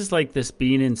 This is like this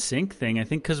being in sync thing. I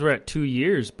think because we're at 2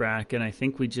 years, Brack, and I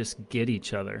think we just get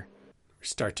each other. We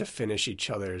start to finish each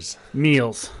other's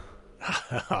meals.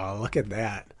 Oh, look at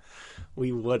that.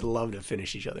 We would love to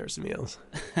finish each other's meals.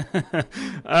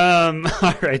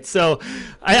 All right. So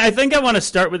I think I want to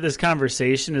start with this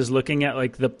conversation is looking at I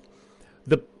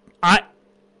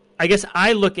guess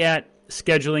I look at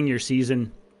scheduling your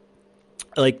season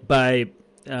by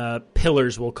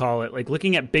pillars, we'll call it,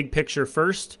 looking at big picture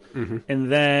first,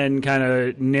 and then kind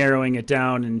of narrowing it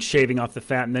down and shaving off the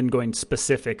fat, and then going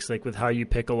specifics with how you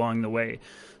pick along the way.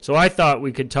 So I thought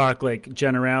we could talk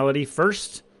generality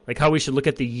first, how we should look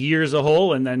at the year as a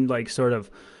whole, and then sort of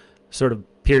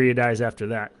periodize after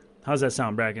that. How's that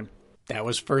sound, Bracken? That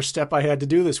was first step I had to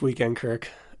do this weekend, Kirk.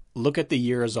 Look at the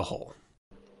year as a whole.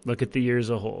 Look at the year as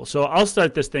a whole. So I'll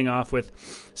start this thing off with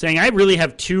saying I really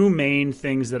have two main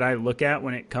things that I look at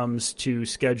when it comes to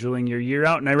scheduling your year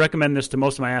out, and I recommend this to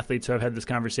most of my athletes who I've had this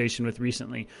conversation with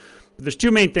recently. But there's two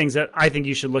main things that I think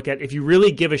you should look at if you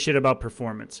really give a shit about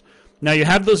performance. Now, you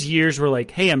have those years where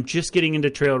hey, I'm just getting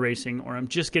into trail racing, or I'm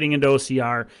just getting into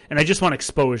OCR, and I just want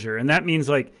exposure. And that means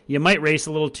you might race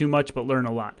a little too much but learn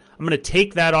a lot. I'm going to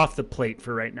take that off the plate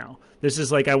for right now. This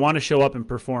is I want to show up and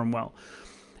perform well.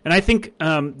 And I think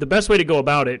the best way to go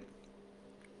about it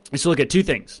is to look at two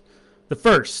things. The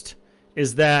first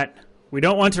is that we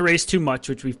don't want to race too much,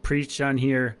 which we've preached on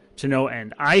here to no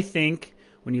end. I think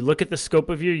when you look at the scope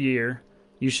of your year,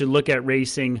 you should look at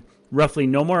racing roughly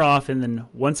no more often than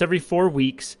once every 4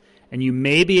 weeks, and you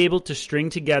may be able to string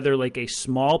together a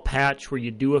small patch where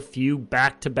you do a few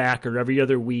back-to-back or every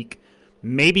other week,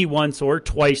 maybe once or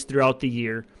twice throughout the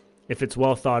year, if it's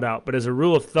well thought out. But as a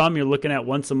rule of thumb, you're looking at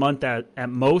once a month at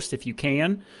most if you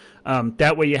can.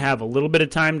 That way you have a little bit of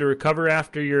time to recover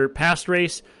after your past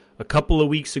race, a couple of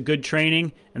weeks of good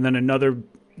training, and then another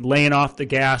laying off the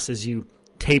gas as you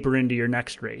taper into your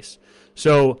next race.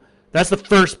 So that's the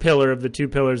first pillar of the two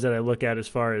pillars that I look at as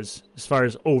far as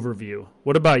overview.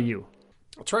 What about you?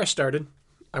 That's where I started.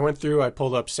 I went through, I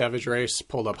pulled up Savage Race,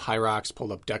 pulled up Hyrox,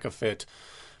 pulled up DecaFit,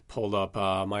 pulled up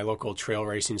my local trail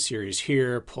racing series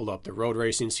here, pulled up the road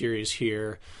racing series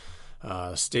here,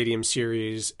 stadium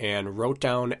series, and wrote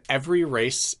down every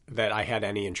race that I had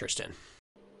any interest in.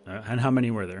 And how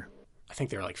many were there? I think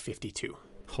there were 52.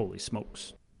 Holy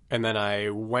smokes. And then I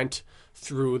went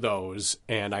through those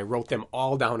and I wrote them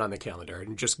all down on the calendar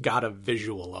and just got a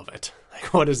visual of it.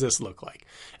 What does this look like?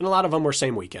 And a lot of them were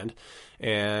same weekend,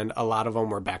 and a lot of them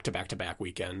were back-to-back-to-back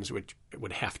weekends, which it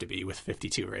would have to be with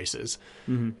 52 races.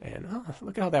 And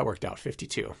look at how that worked out,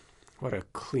 52. What a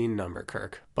clean number,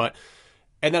 Kirk.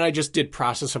 And then I just did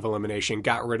process of elimination,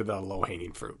 got rid of the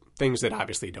low-hanging fruit, things that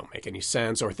obviously don't make any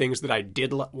sense, or things that I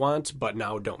did want but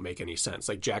now don't make any sense,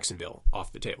 like Jacksonville,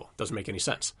 off the table. Doesn't make any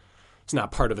sense. It's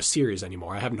not part of a series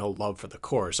anymore. I have no love for the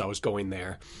course. I was going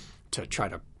there to try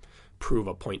to prove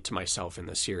a point to myself in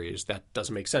the series. That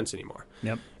doesn't make sense anymore.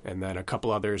 Yep. And then a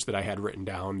couple others that I had written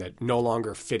down that no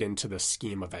longer fit into the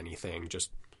scheme of anything,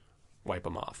 just wipe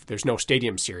them off. There's no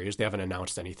stadium series. They haven't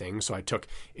announced anything. So I took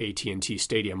AT&T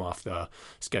Stadium off the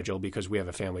schedule because we have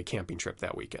a family camping trip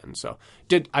that weekend. So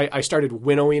I started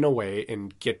winnowing away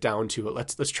and get down to it.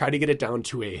 Let's try to get it down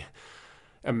to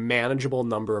a manageable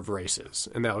number of races.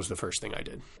 And that was the first thing I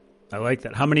did. I like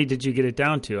that. How many did you get it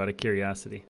down to out of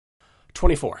curiosity?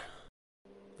 24.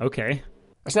 Okay.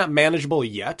 It's not manageable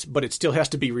yet, but it still has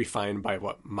to be refined by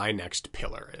what my next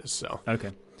pillar is. So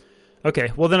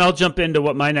Okay. Well, then I'll jump into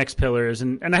what my next pillar is,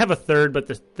 and I have a third, but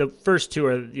the first two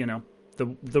are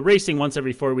the racing once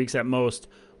every 4 weeks at most,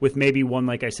 with maybe one,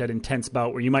 like I said, intense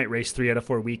bout where you might race 3 out of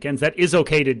 4 weekends. That is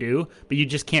okay to do, but you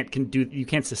just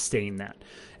can't sustain that.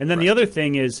 And then the other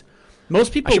thing is,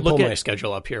 most people I should look pull at my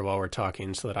schedule up here while we're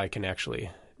talking so that I can actually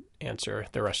answer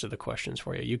the rest of the questions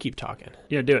for you. You keep talking.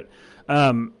 Yeah, do it.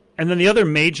 And then the other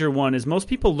major one is most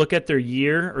people look at their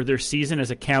year or their season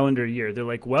as a calendar year. They're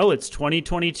like, well, it's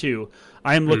 2022.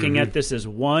 I am looking at this as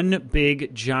one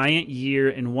big giant year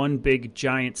and one big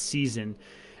giant season.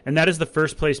 And that is the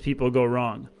first place people go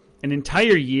wrong. An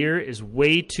entire year is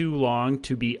way too long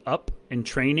to be up and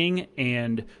training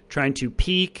and trying to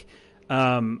peak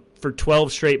for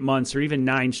 12 straight months or even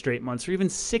 9 straight months or even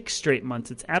 6 straight months.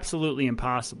 It's absolutely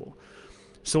impossible.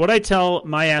 So what I tell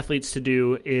my athletes to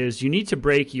do is you need to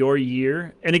break your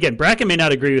year. And again, Bracken may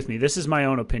not agree with me. This is my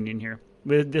own opinion here.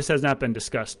 This has not been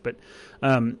discussed. But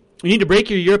you need to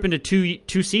break your year up into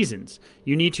two seasons.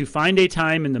 You need to find a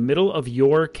time in the middle of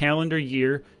your calendar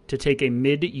year to take a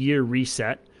mid-year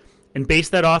reset and base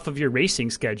that off of your racing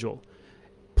schedule.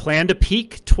 Plan to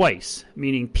peak twice,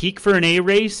 meaning peak for an A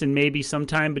race and maybe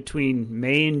sometime between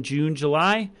May and June,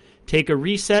 July. Take a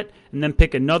reset, and then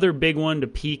pick another big one to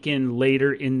peak in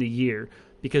later in the year.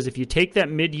 Because if you take that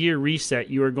mid-year reset,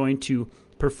 you are going to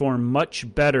perform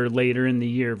much better later in the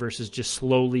year versus just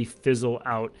slowly fizzle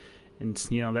out. And,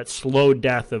 that slow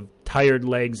death of tired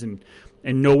legs and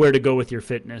nowhere to go with your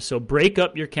fitness. So break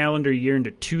up your calendar year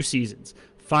into 2 seasons.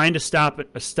 Find a stop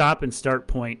and start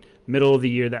point, middle of the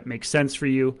year that makes sense for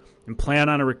you, and plan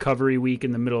on a recovery week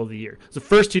in the middle of the year. It's the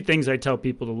first 2 things I tell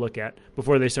people to look at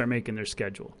before they start making their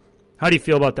schedule. How do you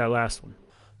feel about that last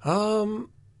one?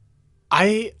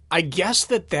 I guess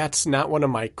that's not one of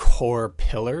my core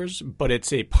pillars, but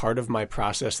it's a part of my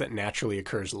process that naturally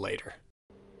occurs later.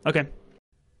 Okay.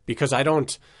 Because I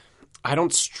don't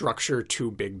structure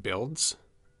 2 big builds.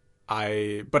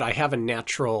 But I have a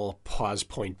natural pause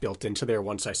point built into there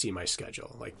once I see my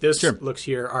schedule. Like this looks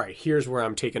here. All right, here's where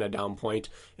I'm taking a down point,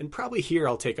 and probably here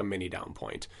I'll take a mini down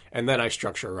point, and then I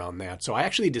structure around that. So I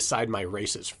actually decide my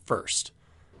races first.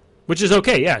 Which is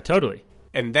okay, yeah, totally.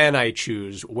 And then I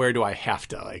choose where do I have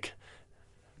to,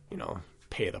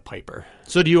 pay the piper.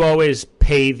 So do you always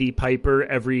pay the piper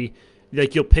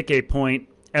you'll pick a point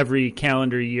every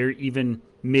calendar year, even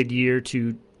mid-year,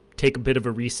 to take a bit of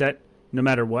a reset, no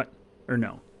matter what, or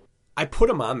no? I put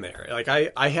them on there. Like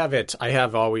I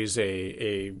have always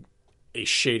a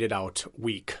shaded out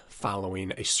week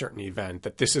following a certain event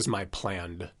that this is my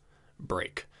planned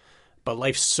break. But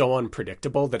life's so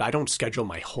unpredictable that I don't schedule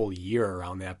my whole year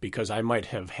around that because I might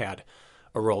have had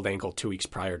a rolled ankle 2 weeks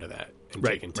prior to that and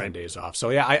taken 10 days off.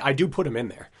 So yeah, I do put them in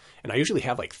there. And I usually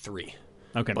have 3.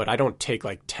 Okay. But I don't take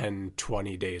 10,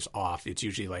 20 days off. It's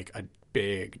usually a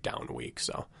big down week.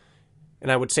 So,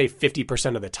 and I would say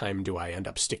 50% of the time do I end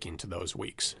up sticking to those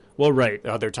weeks. Well, right.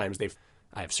 The other times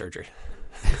I have surgery.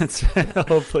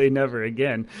 Hopefully never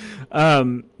again.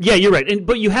 Yeah, you're right.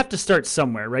 But you have to start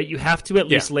somewhere, right? You have to at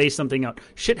least lay something out.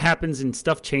 Shit happens and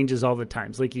stuff changes all the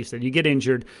time. Like you said, you get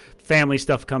injured, family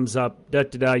stuff comes up,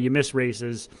 you miss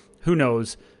races, who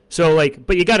knows? So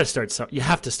but you got to start. You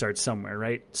have to start somewhere,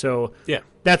 right? So yeah,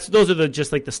 those are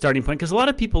the starting point. Because a lot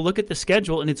of people look at the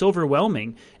schedule and it's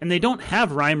overwhelming, and they don't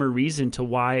have rhyme or reason to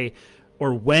why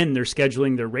or when they're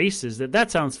scheduling their races. That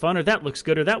sounds fun, or that looks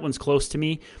good, or that one's close to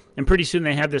me. And pretty soon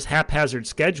they have this haphazard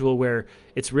schedule where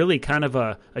it's really kind of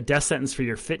a death sentence for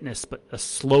your fitness, but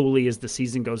slowly as the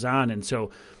season goes on. And so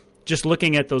just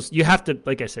looking at those, you have to,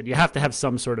 like I said, you have to have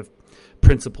some sort of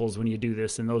principles when you do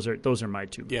this, and those are my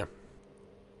 2. Yeah.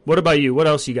 What about you? What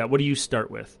else you got? What do you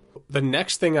start with? The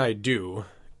next thing I do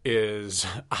is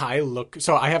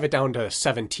so I have it down to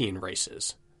 17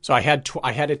 races. So I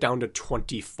had it down to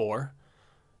 24.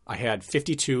 I had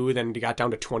 52, then got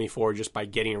down to 24 just by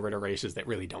getting rid of races that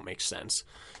really don't make sense,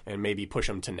 and maybe push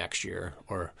them to next year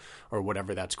or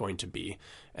whatever that's going to be.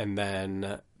 And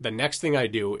then the next thing I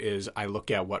do is I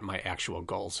look at what my actual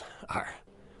goals are.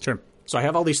 Sure. So I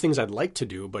have all these things I'd like to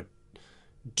do, but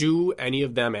do any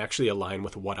of them actually align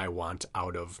with what I want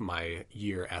out of my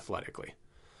year athletically?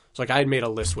 So like I had made a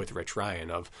list with Rich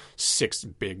Ryan of 6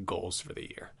 big goals for the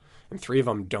year, and 3 of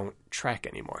them don't track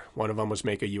anymore. One of them was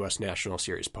make a U.S. National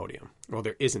Series podium. Well,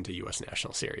 there isn't a U.S.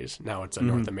 National Series. Now it's a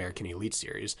North American Elite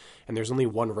Series, and there's only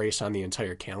one race on the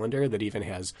entire calendar that even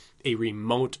has a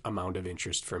remote amount of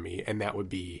interest for me, and that would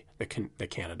be the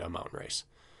Canada Mountain Race.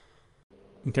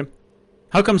 Okay.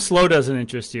 How come slow doesn't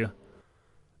interest you?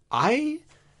 I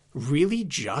really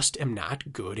just am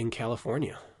not good in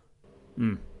California.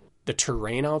 The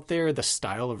terrain out there, the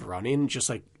style of running, just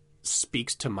like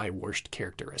speaks to my worst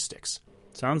characteristics.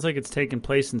 Sounds like it's taking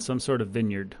place in some sort of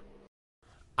vineyard.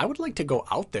 I would like to go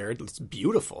out there. It's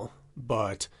beautiful,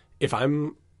 but if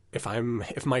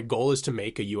my goal is to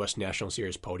make a U.S. National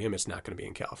Series podium, it's not going to be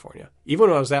in California. Even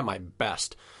when I was at my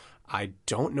best, I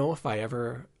don't know if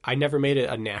I never made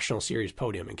a National Series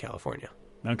podium in California.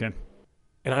 Okay.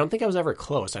 And I don't think I was ever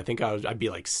close. I think I'd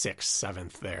be like 6th,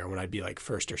 7th there when I'd be like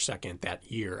 1st or 2nd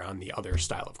that year on the other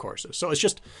style of courses. So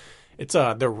it's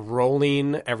the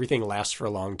rolling, everything lasts for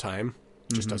a long time.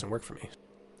 Just doesn't work for me.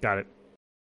 Got it.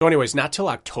 So anyways, not till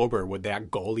October would that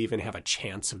goal even have a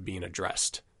chance of being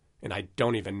addressed. And I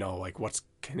don't even know like what's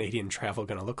Canadian travel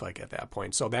going to look like at that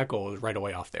point. So that goal is right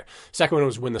away off there. Second one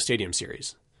was win the Stadium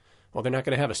Series. Well, they're not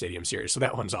going to have a Stadium Series, so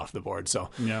that one's off the board. So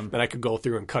then I could go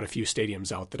through and cut a few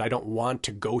stadiums out that I don't want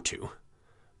to go to,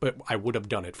 but I would have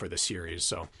done it for the series.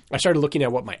 So I started looking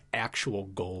at what my actual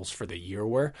goals for the year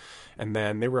were, and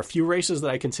then there were a few races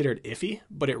that I considered iffy,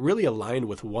 but it really aligned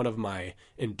with one of my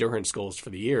endurance goals for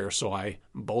the year, so I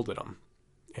bolded them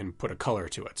and put a color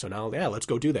to it. So now, let's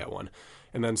go do that one.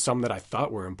 And then some that I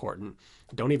thought were important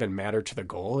don't even matter to the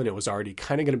goal, and it was already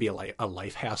kind of going to be a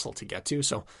life hassle to get to,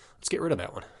 so let's get rid of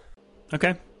that one.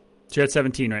 Okay. So you're at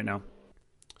 17 right now.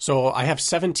 So I have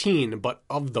 17, but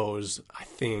of those, I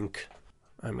think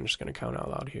I'm just going to count out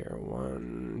loud here.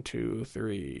 1, 2,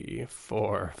 3,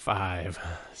 4, 5,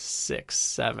 6,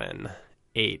 7,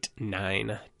 8,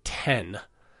 9, 10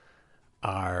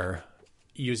 are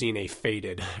using a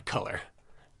faded color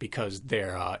because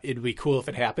it'd be cool if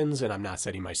it happens and I'm not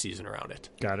setting my season around it.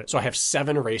 Got it. So I have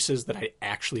 7 races that I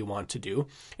actually want to do,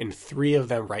 and 3 of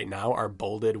them right now are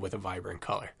bolded with a vibrant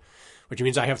color, which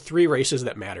means I have 3 races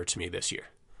that matter to me this year.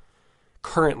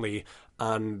 Currently,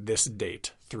 on this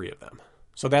date, 3 of them.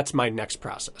 So that's my next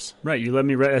process. Right. You let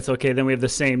me write. That's okay. Then we have the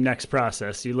same next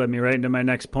process. You led me right into my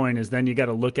next point is then you got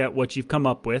to look at what you've come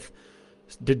up with,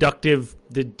 deduct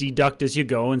as you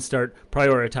go and start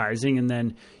prioritizing. And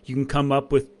then you can come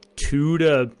up with 2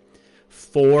 to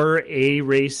 4 A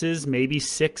races, maybe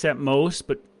 6 at most,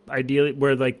 but ideally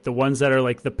where like the ones that are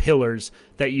like the pillars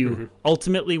that you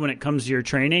ultimately, when it comes to your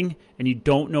training and you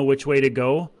don't know which way to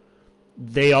go,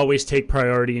 they always take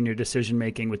priority in your decision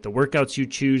making with the workouts you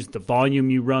choose, the volume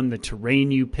you run, the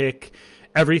terrain you pick.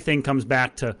 Everything comes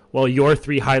back to, well, your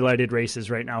 3 highlighted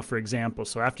races right now, for example.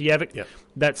 So after you have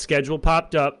that schedule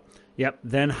popped up,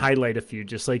 then highlight a few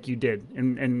just like you did.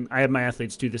 And I have my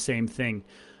athletes do the same thing.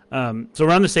 So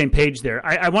we're on the same page there.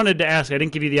 I wanted to ask, I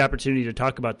didn't give you the opportunity to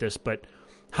talk about this, but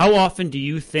how often do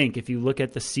you think, if you look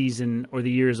at the season or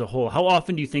the year as a whole, how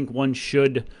often do you think one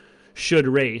should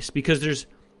race? Because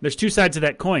there's 2 sides of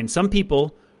that coin. Some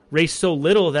people race so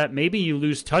little that maybe you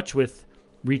lose touch with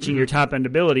reaching your top end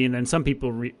ability, and then some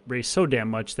people race so damn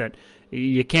much that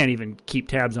you can't even keep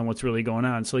tabs on what's really going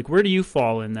on. So, like, where do you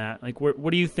fall in that? Like,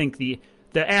 what do you think the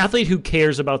athlete who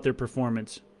cares about their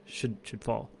performance should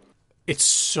fall? It's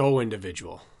so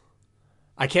individual.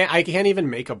 I can't even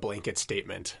make a blanket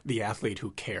statement, the athlete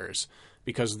who cares,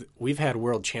 because we've had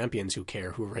world champions who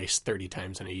care who race 30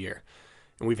 times in a year.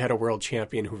 And we've had a world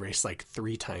champion who raced like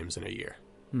 3 times in a year.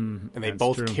 And they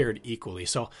both cared equally.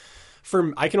 So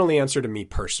I can only answer to me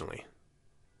personally.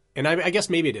 And I guess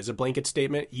maybe it is a blanket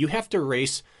statement. You have to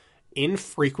race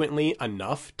infrequently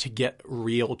enough to get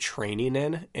real training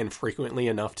in and frequently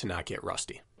enough to not get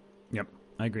rusty. Yep,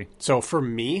 I agree. So for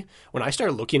me, when I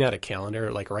start looking at a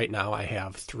calendar, like right now I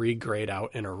have 3 grayed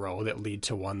out in a row that lead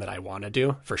to one that I want to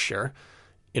do for sure.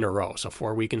 In a row. So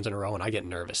 4 weekends in a row, and I get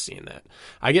nervous seeing that.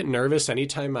 I get nervous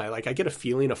anytime I get a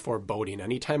feeling of foreboding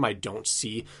anytime I don't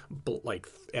see like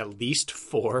at least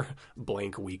 4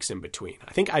 blank weeks in between.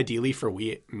 I think ideally for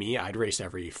me, I'd race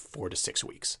every 4 to 6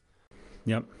 weeks.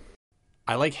 Yep.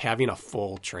 I like having a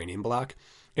full training block,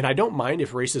 and I don't mind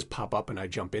if races pop up and I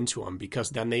jump into them because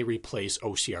then they replace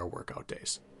OCR workout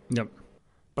days. Yep.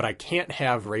 But I can't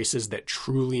have races that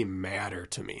truly matter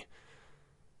to me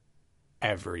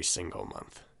every single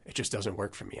month. It just doesn't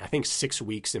work for me. I think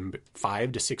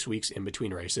 5 to 6 weeks in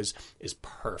between races is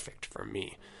perfect for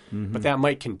me. Mm-hmm. But that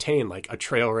might contain like a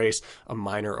trail race, a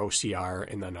minor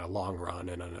OCR, and then a long run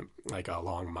and then a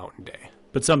long mountain day.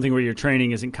 But something where your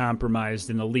training isn't compromised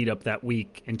in the lead up that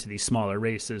week into these smaller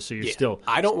races. So you're still...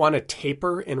 I don't want to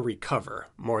taper and recover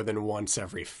more than once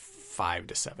every 5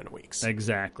 to 7 weeks.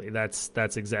 Exactly. That's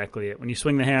exactly it. When you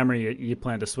swing the hammer, you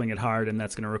plan to swing it hard, and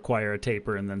that's going to require a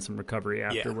taper and then some recovery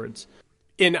afterwards.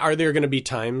 Yeah. And are there going to be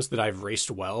times that I've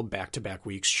raced well back-to-back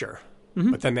weeks? Sure.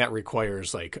 Mm-hmm. But then that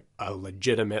requires like a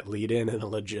legitimate lead in and a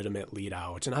legitimate lead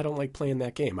out. And I don't like playing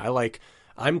that game.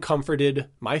 I'm comforted.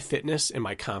 My fitness and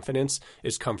my confidence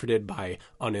is comforted by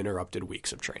uninterrupted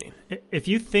weeks of training. If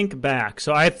you think back,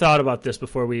 so I thought about this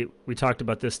before we talked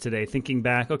about this today, thinking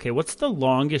back, okay, what's the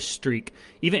longest streak?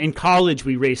 Even in college,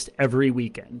 we raced every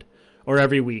weekend or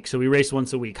every week. So we raced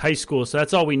once a week. High school, so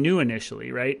that's all we knew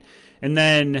initially, right? And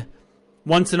then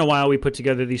once in a while, we put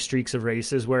together these streaks of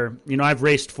races where, I've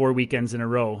raced 4 weekends in a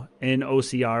row in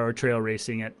OCR or trail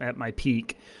racing at my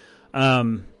peak.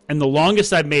 And the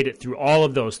longest I've made it through all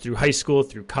of those, through high school,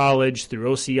 through college,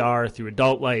 through OCR, through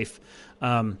adult life,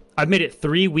 I've made it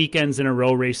 3 weekends in a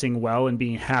row racing well and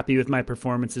being happy with my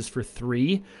performances for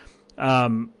 3.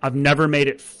 I've never made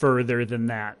it further than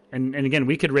that. And again,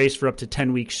 we could race for up to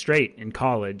 10 weeks straight in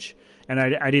college. And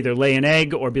I'd either lay an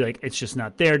egg or be like, it's just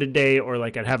not there today, or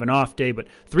like I'd have an off day. But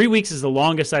 3 weeks is the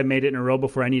longest I've made it in a row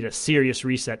before I need a serious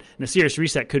reset. And a serious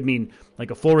reset could mean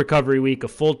like a full recovery week, a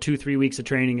full 2-3 weeks of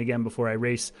training again before I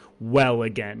race well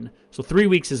again. So 3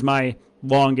 weeks is my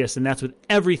longest, and that's with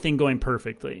everything going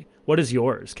perfectly. What is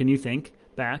yours? Can you think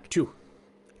back? 2.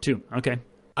 Okay.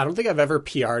 I don't think I've ever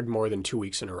PR'd more than 2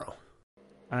 weeks in a row.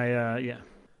 Yeah.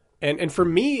 And for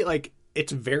me, like,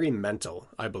 it's very mental,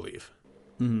 I believe.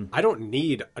 Mm-hmm. I don't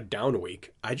need a down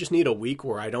week. I just need a week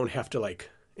where I don't have to,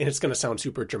 like, and it's going to sound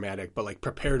super dramatic, but like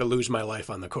prepare to lose my life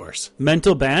on the course.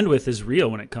 Mental bandwidth is real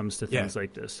when it comes to things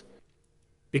like this.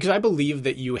 Because I believe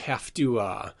that you have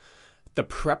to, the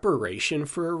preparation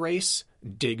for a race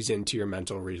digs into your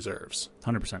mental reserves.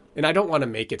 100%. And I don't want to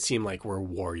make it seem like we're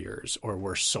warriors or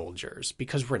we're soldiers,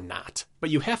 because we're not.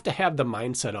 But you have to have the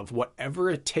mindset of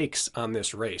whatever it takes on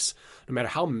this race, no matter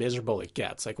how miserable it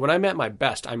gets. Like when I'm at my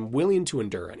best, I'm willing to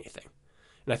endure anything.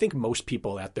 And I think most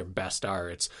people at their best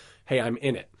it's, hey, I'm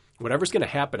in it. Whatever's going to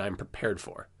happen, I'm prepared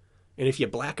for. And if you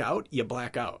black out, you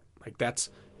black out. Like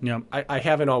that's... Yeah. I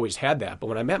haven't always had that, but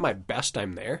when I'm at my best,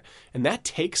 I'm there. And that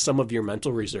takes some of your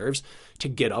mental reserves to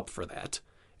get up for that.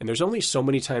 And there's only so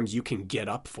many times you can get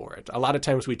up for it. A lot of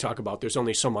times we talk about there's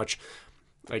only so much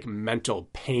like mental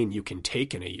pain you can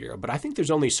take in a year, but I think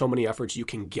there's only so many efforts you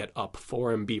can get up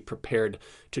for and be prepared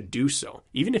to do so,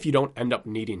 even if you don't end up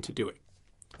needing to do it.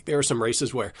 There are some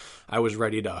races where I was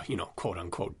ready to, quote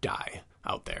unquote, die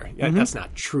out there. Mm-hmm. That's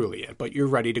not truly it, but you're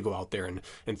ready to go out there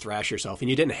and thrash yourself, and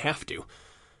you didn't have to.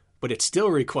 But it still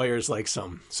requires like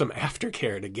some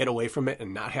aftercare to get away from it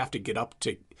and not have to get up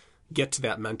to get to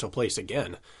that mental place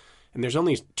again. And there's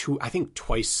only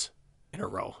twice in a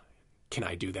row can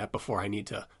I do that before I need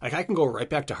to. Like I can go right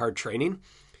back to hard training.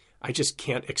 I just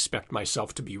can't expect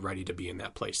myself to be ready to be in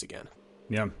that place again.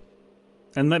 Yeah.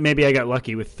 And maybe I got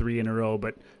lucky with 3 in a row,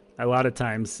 but a lot of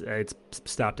times it's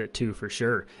stopped at 2 for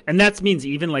sure. And that means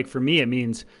even like for me, it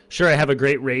means, sure, I have a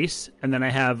great race and then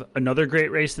I have another great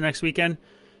race the next weekend.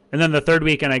 And then the third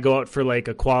weekend, I go out for like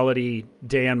a quality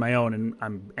day on my own, and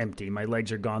I'm empty. My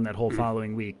legs are gone that whole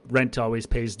following week. Rent always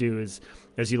pays due,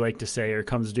 as you like to say, or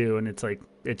comes due, and it's like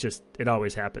it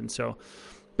always happens. So,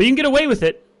 but you can get away with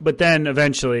it, but then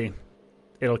eventually,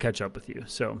 it'll catch up with you.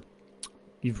 So,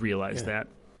 you've realized that.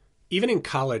 Even in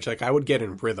college, like I would get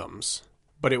in rhythms,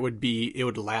 but it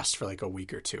would last for like a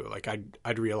week or two. Like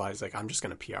I'd realize like I'm just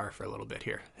going to PR for a little bit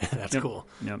here. That's cool.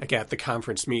 Yep. Like at the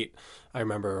conference meet, I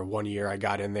remember one year I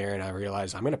got in there and I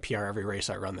realized I'm going to PR every race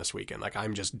I run this weekend. Like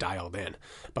I'm just dialed in.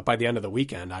 But by the end of the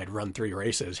weekend, I'd run 3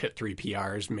 races, hit 3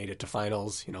 PRs, made it to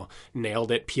finals,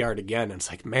 nailed it, PR'd again. And it's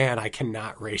like, man, I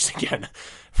cannot race again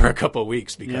for a couple of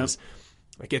weeks because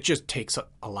like it just takes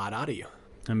a lot out of you.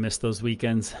 I miss those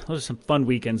weekends. Those are some fun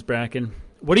weekends, Bracken.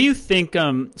 What do you think?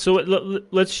 So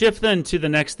let's shift then to the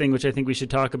next thing, which I think we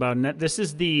should talk about. And this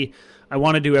is the I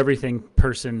want to do everything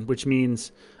person, which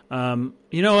means,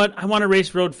 you know what? I want to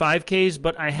race road 5Ks,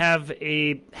 but I have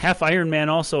a half Ironman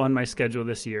also on my schedule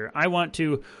this year. I want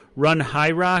to run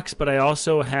High Rocks, but I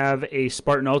also have a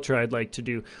Spartan Ultra I'd like to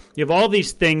do. You have all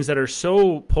these things that are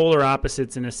so polar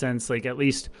opposites in a sense, like at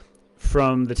least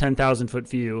from the 10,000-foot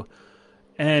view.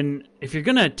 And if you're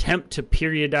going to attempt to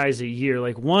periodize a year,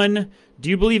 like one, do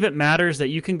you believe it matters that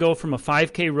you can go from a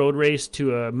 5K road race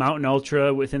to a mountain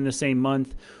ultra within the same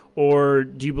month? Or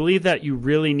do you believe that you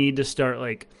really need to start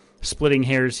like splitting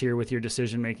hairs here with your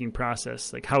decision-making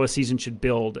process, like how a season should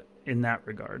build in that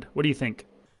regard? What do you think?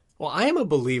 Well, I am a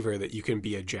believer that you can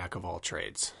be a jack of all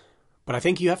trades, but I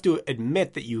think you have to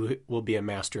admit that you will be a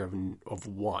master of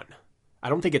one. I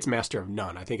don't think it's master of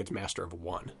none. I think it's master of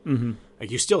one. Mm-hmm.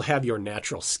 Like you still have your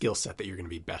natural skill set that you're going to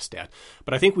be best at.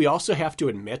 But I think we also have to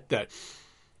admit that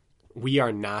we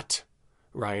are not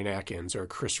Ryan Atkins or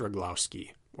Chris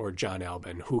Roglowski or John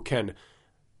Albin who can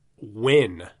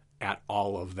win at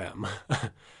all of them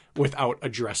without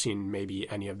addressing maybe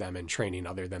any of them in training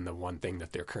other than the one thing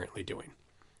that they're currently doing.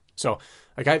 So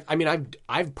like,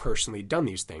 I've personally done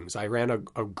these things. I ran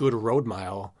a good road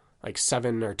mile like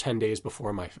 7 or 10 days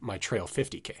before my trail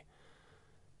 50K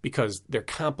because they're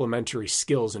complementary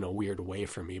skills in a weird way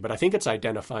for me. But I think it's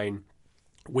identifying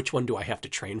which one do I have to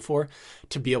train for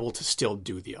to be able to still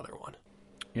do the other one.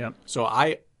 Yeah. So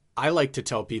I like to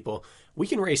tell people we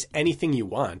can race anything you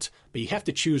want, but you have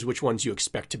to choose which ones you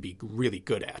expect to be really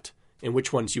good at and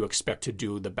which ones you expect to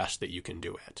do the best that you can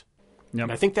do at. Yep.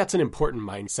 And I think that's an important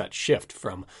mindset shift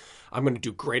from I'm going to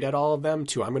do great at all of them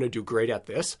to I'm going to do great at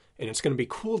this. And it's going to be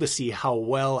cool to see how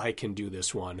well I can do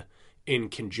this one in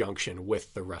conjunction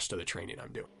with the rest of the training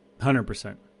I'm doing.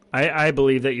 100%. I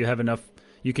believe that you have enough,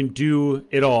 you can do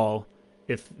it all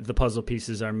if the puzzle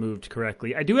pieces are moved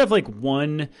correctly. I do have like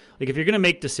if you're going to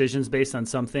make decisions based on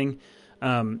something,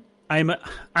 I'm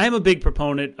a big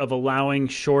proponent of allowing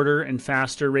shorter and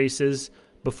faster races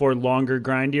before longer,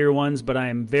 grindier ones, but I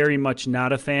am very much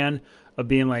not a fan of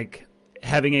being like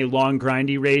having a long,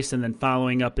 grindy race and then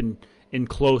following up in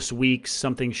close weeks,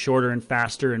 something shorter and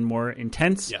faster and more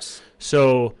intense. Yes.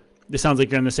 So this sounds like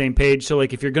you're on the same page. So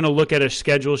like if you're going to look at a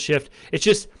schedule shift, it's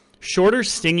just shorter,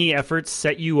 stingy efforts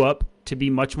set you up to be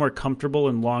much more comfortable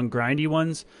in long, grindy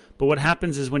ones. But what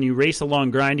happens is when you race a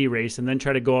long, grindy race and then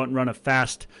try to go out and run a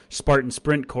fast Spartan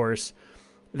sprint course,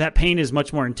 that pain is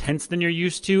much more intense than you're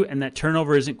used to, and that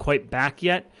turnover isn't quite back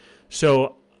yet.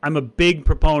 So I'm a big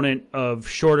proponent of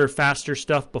shorter, faster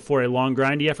stuff before a long,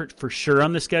 grindy effort for sure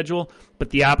on the schedule. But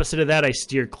the opposite of that, I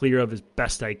steer clear of as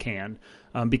best I can.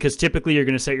 Because typically you're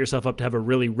going to set yourself up to have a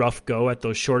really rough go at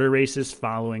those shorter races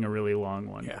following a really long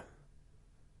one. Yeah.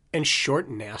 And short,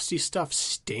 nasty stuff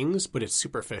stings, but it's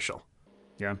superficial.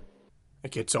 Yeah.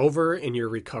 Like it's over and you're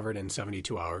recovered in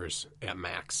 72 hours at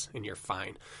max and you're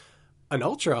fine. An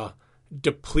ultra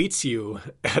depletes you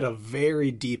at a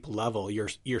very deep level.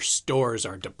 Your stores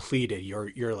are depleted.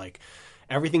 You're like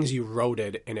everything's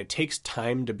eroded, and it takes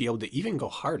time to be able to even go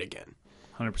hard again.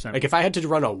 100%. Like if I had to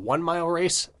run a 1 mile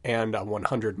race and a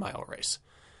 100 mile race,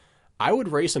 I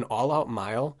would race an all out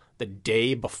mile the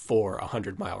day before a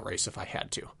 100 mile race if I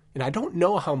had to. And I don't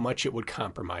know how much it would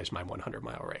compromise my 100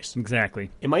 mile race. Exactly.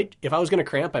 It might, if I was going to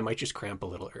cramp, I might just cramp a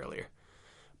little earlier.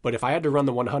 But if I had to run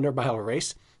the 100 mile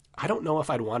race, I don't know if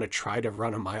I'd want to try to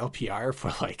run a mile PR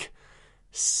for like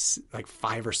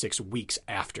 5 or 6 weeks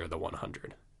after the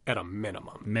 100 at a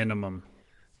minimum.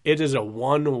 It is a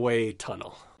one-way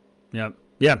tunnel. Yep.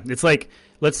 Yeah. It's like,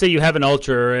 let's say you have an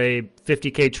ultra or a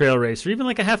 50K trail race or even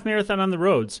like a half marathon on the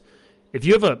roads. If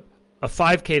you have a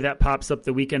 5K that pops up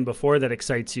the weekend before that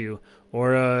excites you,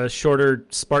 or a shorter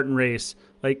Spartan race,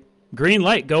 like green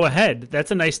light, go ahead. That's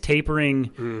a nice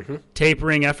tapering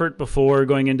effort before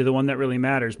going into the one that really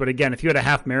matters. But again, if you had a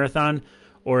half marathon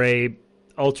or a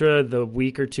ultra the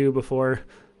week or two before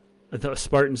the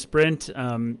Spartan sprint,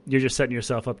 you're just setting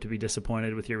yourself up to be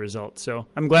disappointed with your results. So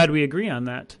I'm glad we agree on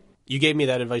that. You gave me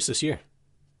that advice this year.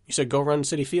 You said, go run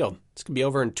City Field. It's going to be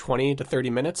over in 20 to 30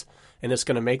 minutes, and it's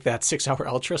going to make that 6-hour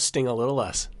ultra sting a little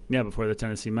less. Yeah, before the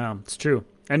Tennessee Mile. It's true.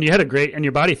 And you had and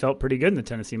your body felt pretty good in the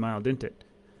Tennessee Mile, didn't it?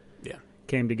 Yeah.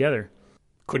 Came together.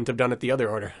 Couldn't have done it the other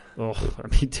order. Oh,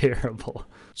 that'd be terrible.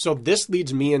 So this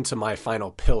leads me into my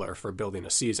final pillar for building a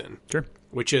season. Sure.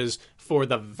 Which is, for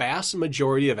the vast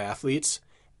majority of athletes,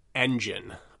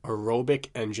 aerobic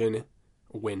engine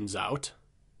wins out.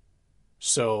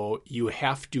 So you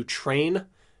have to train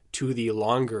to the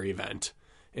longer event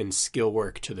and skill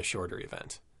work to the shorter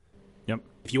event. Yep.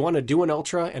 If you want to do an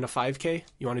ultra and a 5K,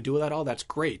 you want to do that all, that's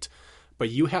great.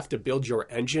 But you have to build your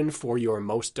engine for your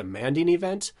most demanding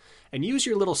event and use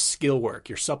your little skill work,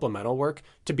 your supplemental work,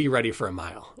 to be ready for a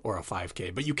mile or a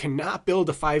 5K. But you cannot build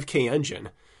a 5K engine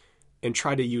and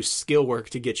try to use skill work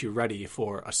to get you ready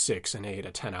for a 6, an 8,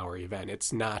 a 10-hour event.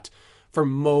 It's not, for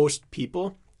most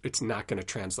people, it's not going to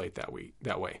translate that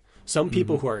way. Some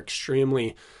people who are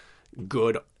extremely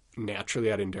good naturally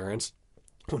at endurance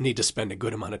will need to spend a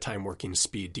good amount of time working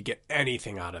speed to get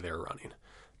anything out of their running.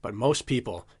 But most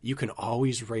people, you can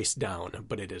always race down,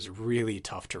 but it is really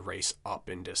tough to race up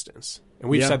in distance. And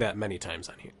we've said that many times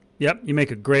on here. Yep, you make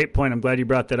a great point. I'm glad you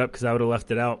brought that up because I would have left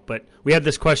it out. But we had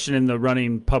this question in the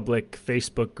Running Public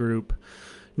Facebook group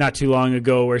not too long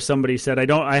ago where somebody said,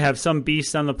 I have some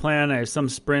beasts on the plan, I have some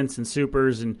sprints and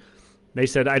supers, and they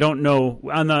said, I don't know.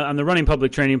 On the Running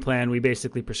Public training plan, we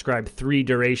basically prescribe 3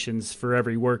 durations for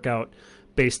every workout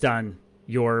based on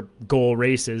your goal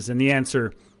races. And the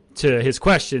answer to his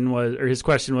question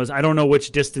was, I don't know which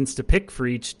distance to pick for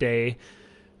each day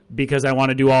because I want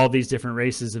to do all these different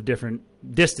races of different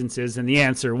distances. And the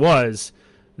answer was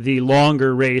the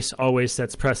longer race always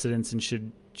sets precedence and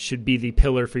should be the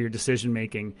pillar for your decision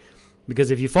making. Because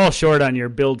if you fall short on your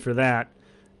build for that,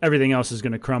 everything else is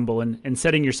going to crumble. And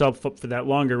setting yourself up for that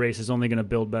longer race is only going to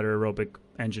build better aerobic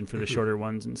engine for the shorter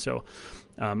ones. And so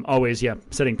always,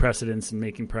 setting precedence and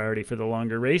making priority for the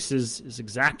longer race is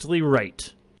exactly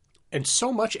right. And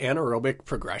so much anaerobic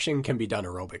progression can be done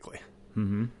aerobically.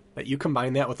 Mm-hmm. But you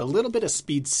combine that with a little bit of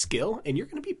speed skill, and you're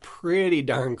going to be pretty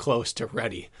darn close to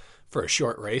ready for a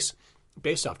short race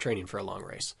based off training for a long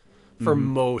race. For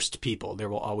most people, there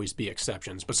will always be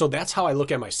exceptions. But so that's how I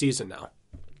look at my season now.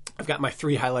 I've got my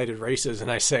 3 highlighted races, and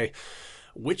I say,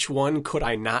 which one could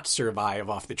I not survive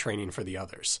off the training for the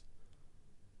others?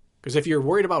 Because if you're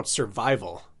worried about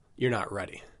survival, you're not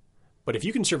ready. But if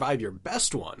you can survive your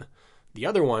best one, the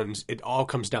other ones, it all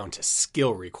comes down to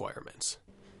skill requirements.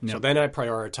 Yep. So then I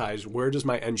prioritize, where does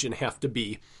my engine have to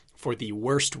be for the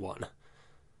worst one?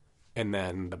 And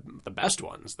then the best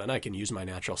ones, then I can use my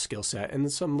natural skill set and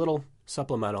some little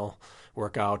supplemental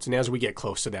workouts. And as we get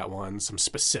close to that one, some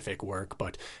specific work.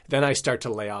 But then I start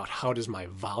to lay out, how does my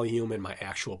volume and my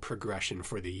actual progression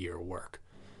for the year work?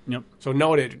 Yep. So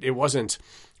note it wasn't,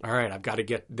 all right, I've got to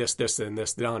get this, and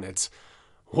this done. It's,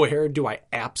 where do I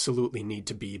absolutely need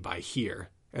to be by here?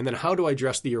 And then how do I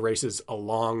address the races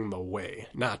along the way?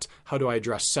 Not how do I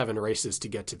address 7 races to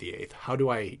get to the 8th? How do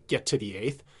I get to the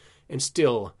 8th and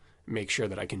still make sure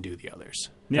that I can do the others?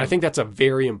 Yeah. And I think that's a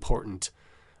very important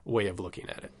way of looking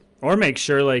at it. Or make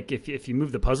sure, like, if you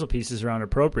move the puzzle pieces around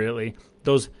appropriately,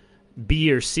 those B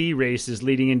or C races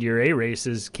leading into your A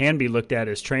races can be looked at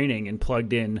as training and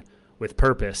plugged in with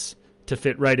purpose to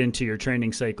fit right into your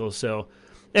training cycle. So,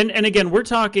 and again, we're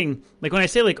talking, like, when I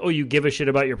say, like, oh, you give a shit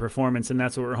about your performance and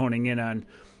that's what we're honing in on,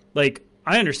 like,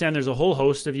 I understand there's a whole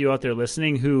host of you out there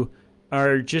listening who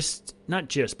are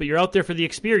but you're out there for the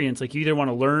experience. Like, you either want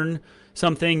to learn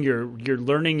something, you're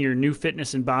learning your new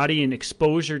fitness and body, and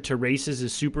exposure to races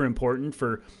is super important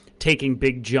for taking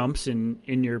big jumps in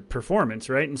your performance,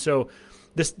 right? And so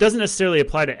this doesn't necessarily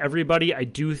apply to everybody. I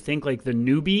do think, like, the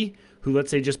newbie who, let's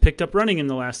say, just picked up running in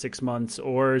the last 6 months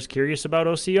or is curious about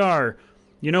OCR,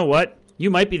 you know what? You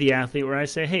might be the athlete where I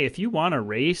say, hey, if you want to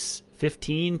race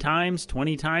 15 times,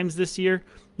 20 times this year,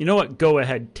 you know what? Go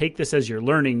ahead. Take this as your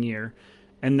learning year.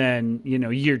 And then,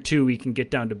 year 2, we can get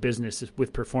down to business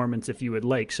with performance if you would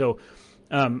like. So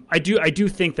I do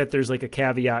think that there's, like, a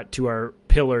caveat to our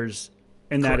pillars,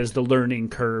 and that is the learning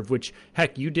curve, which,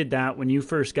 heck, you did that when you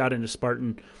first got into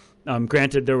Spartan.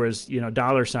 Granted, there was,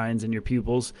 dollar signs in your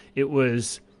pupils. It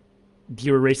was, didn't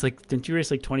you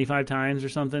race like 25 times or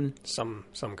something? Some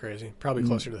crazy. Probably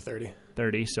closer to 30.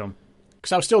 30, so.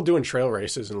 Because I was still doing trail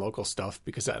races and local stuff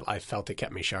because I felt it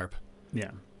kept me sharp.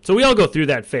 Yeah. So we all go through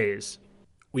that phase.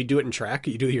 We do it in track.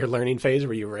 You do your learning phase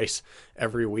where you race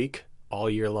every week, all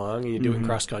year long, and you do it in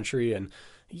cross country, and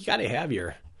you got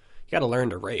to learn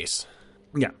to race.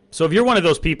 Yeah. So if you're one of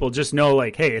those people, just know,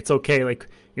 like, hey, it's okay. Like,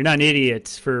 you're not an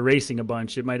idiot for racing a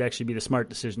bunch. It might actually be the smart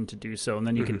decision to do so. And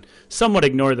then you can somewhat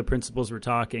ignore the principles we're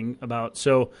talking about.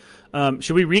 So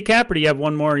should we recap, or do you have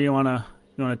one more you want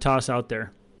to toss out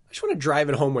there? I just want to drive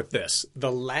it home with this.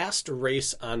 The last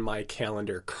race on my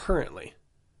calendar currently,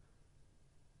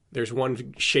 there's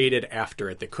one shaded after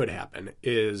it that could happen,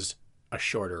 is a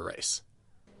shorter race.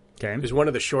 Okay. It's one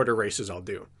of the shorter races I'll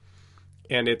do.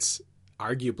 And it's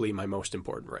arguably my most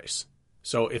important race.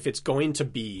 So if it's going to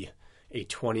be a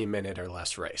 20-minute or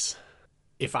less race,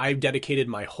 if I've dedicated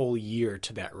my whole year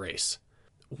to that race,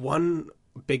 one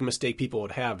big mistake people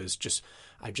would have is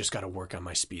I've just got to work on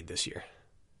my speed this year.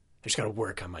 I just got to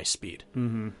work on my speed.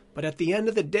 Mm-hmm. But at the end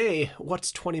of the day,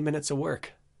 what's 20 minutes of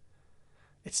work?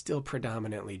 It's still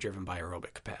predominantly driven by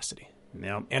aerobic capacity.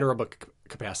 Yep. Anaerobic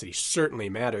capacity certainly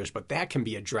matters, but that can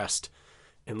be addressed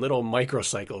in little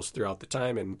microcycles throughout the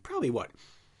time, and probably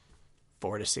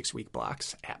 4 to 6 week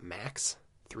blocks at max,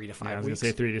 3 to 5 weeks. I was going to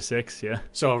say 3 to 6, yeah.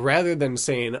 So rather than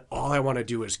saying, all I want to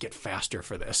do is get faster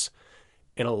for this,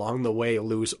 and along the way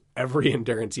lose every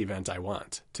endurance event I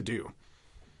want to do,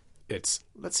 it's,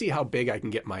 let's see how big I can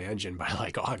get my engine by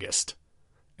like August.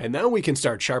 And then we can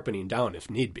start sharpening down if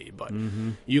need be. But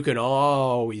you can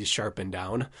always sharpen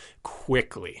down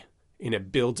quickly and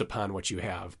it builds upon what you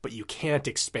have, but you can't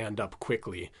expand up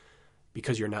quickly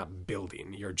because you're not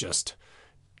building. You're just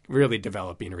really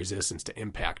developing resistance to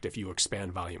impact if you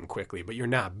expand volume quickly, but you're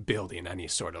not building any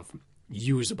sort of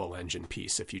usable engine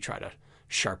piece if you try to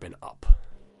sharpen up.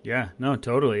 Yeah, no,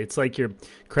 totally. It's like you're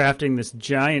crafting this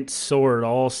giant sword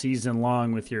all season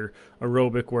long with your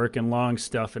aerobic work and long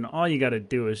stuff, and all you got to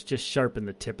do is just sharpen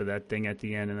the tip of that thing at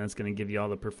the end, and that's going to give you all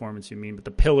the performance you mean. But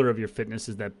the pillar of your fitness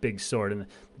is that big sword, and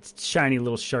its shiny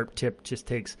little sharp tip just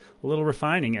takes a little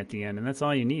refining at the end, and that's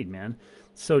all you need, man.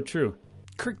 It's so true.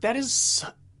 Kirk,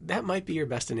 that might be your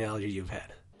best analogy you've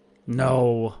had.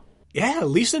 No. Yeah,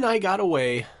 Lisa and I got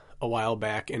away a while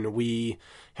back, and we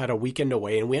had a weekend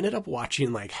away, and we ended up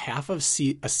watching like half of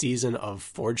a season of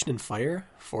Forged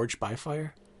by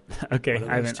Fire. Okay,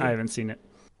 I haven't seen it.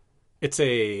 It's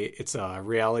a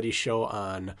reality show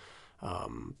on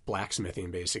blacksmithing,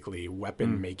 basically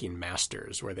weapon making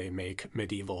masters, where they make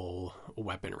medieval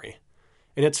weaponry.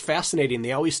 And it's fascinating.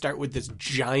 They always start with this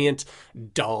giant,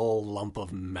 dull lump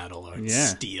of metal or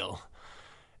steel.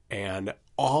 And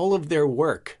all of their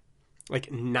work, like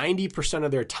 90%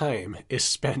 of their time, is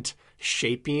spent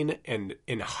shaping and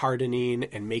hardening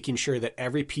and making sure that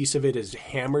every piece of it is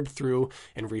hammered through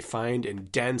and refined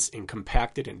and dense and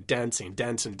compacted and dense and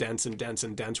dense and dense and dense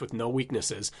and dense with no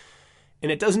weaknesses.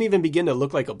 And it doesn't even begin to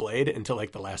look like a blade until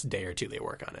like the last day or two they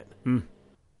work on it.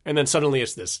 And then suddenly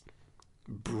it's this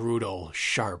brutal,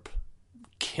 sharp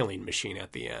killing machine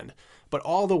at the end. But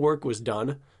all the work was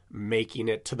done making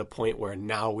it to the point where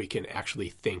now we can actually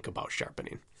think about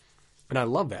sharpening. And I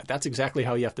love that. That's exactly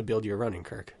how you have to build your running,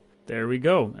 Kirk. There we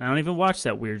go. I don't even watch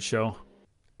that weird show.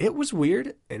 It was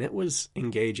weird, and it was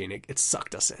engaging. It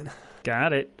sucked us in.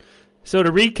 Got it. So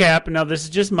to recap, now this is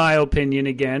just my opinion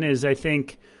again, is I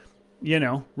think,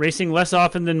 racing less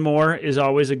often than more is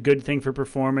always a good thing for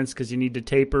performance because you need to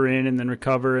taper in and then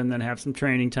recover and then have some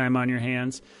training time on your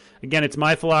hands. Again, it's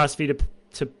my philosophy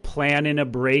to plan in a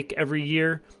break every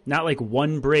year, not like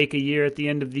one break a year at the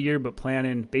end of the year, but plan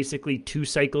in basically 2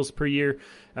 cycles per year.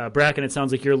 Bracken, it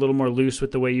sounds like you're a little more loose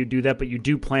with the way you do that, but you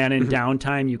do plan in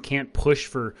downtime. You can't push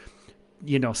for,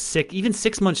 even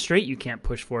 6 months straight you can't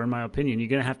push for, in my opinion. You're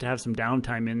going to have some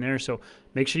downtime in there, so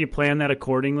make sure you plan that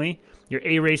accordingly. Your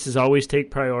A races always take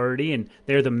priority, and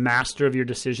they're the master of your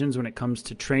decisions when it comes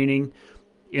to training,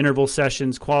 interval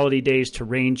sessions, quality days,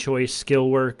 terrain choice, skill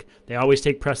work. They always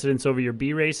take precedence over your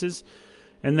B races.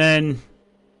 And then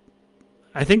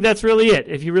I think that's really it,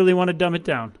 if you really want to dumb it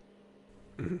down.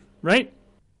 Right?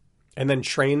 And then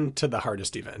train to the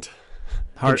hardest event.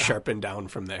 And sharpen down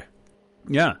from there.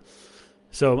 Yeah.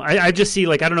 So I just see,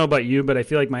 I don't know about you, but I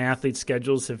feel like my athletes'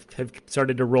 schedules have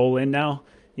started to roll in now,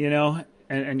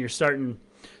 and you're starting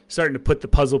to put the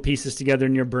puzzle pieces together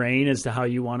in your brain as to how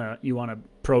you want to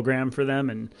program for them.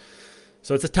 And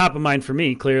so it's a top of mind for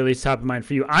me. Clearly it's top of mind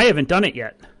for you. I haven't done it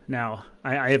yet. Now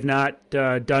I have not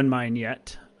done mine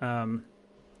yet. I'm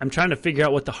trying to figure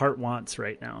out what the heart wants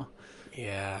right now.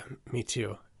 Yeah, me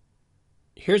too.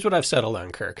 Here's what I've settled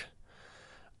on, Kirk.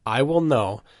 I will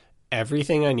know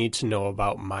everything I need to know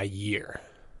about my year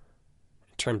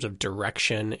in terms of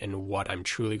direction and what I'm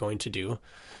truly going to do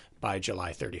by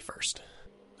July 31st.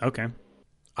 Okay.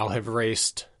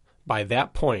 By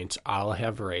that point, I'll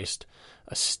have raced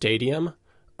a stadium,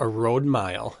 a road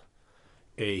mile,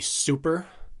 a super,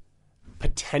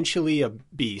 potentially a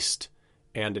beast,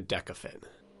 and a decafit.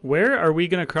 Where are we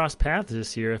going to cross paths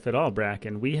this year, if at all,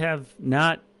 Bracken? We have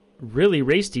not really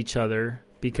raced each other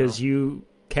because you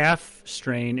calf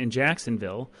strain in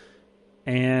Jacksonville,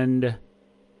 and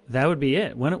that would be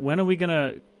it. When are we going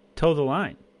to toe the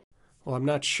line? Well, I'm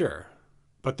not sure.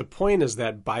 But the point is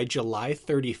that by July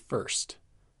 31st,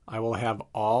 I will have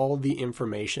all the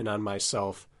information on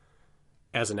myself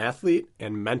as an athlete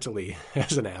and mentally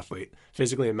as an athlete,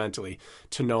 physically and mentally,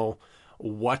 to know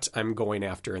what I'm going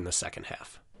after in the second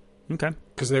half. Okay.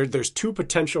 Because there's 2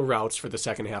 potential routes for the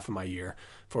second half of my year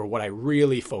for what I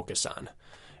really focus on.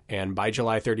 And by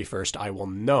July 31st, I will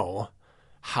know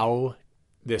how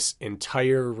this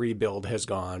entire rebuild has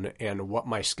gone and what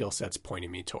my skill set's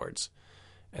pointing me towards.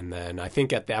 And then I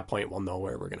think at that point, we'll know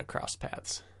where we're going to cross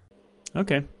paths.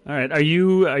 Okay. All right. Are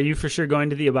you for sure going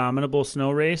to the Abominable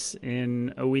Snow Race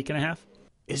in a week and a half?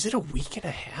 Is it a week and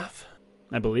a half?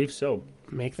 I believe so.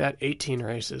 Make that 18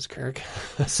 races, Kirk.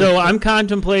 So I'm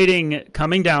contemplating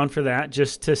coming down for that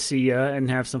just to see you and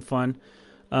have some fun.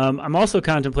 I'm also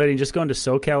contemplating just going to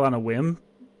SoCal on a whim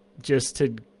just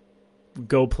to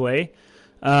go play.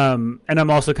 And I'm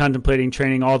also contemplating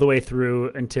training all the way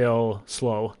through until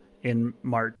slow in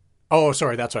March. Oh,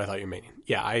 sorry. That's what I thought you were meaning.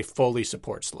 Yeah, I fully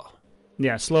support slow.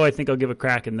 Yeah, slow I think I'll give a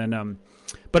crack. And then,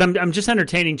 but I'm just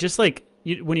entertaining just like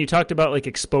when you talked about like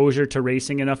exposure to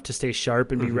racing enough to stay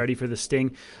sharp and be ready for the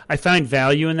sting, I find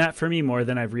value in that for me more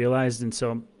than I've realized. And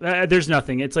so there's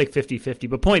nothing. It's like 50-50.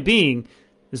 But point being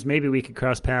is maybe we could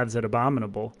cross paths at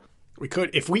Abominable. We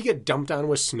could. If we get dumped on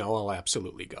with snow, I'll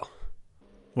absolutely go.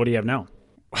 What do you have now?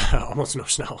 Almost no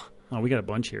snow. Oh, we got a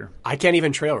bunch here. I can't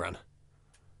even trail run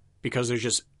because there's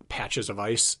just patches of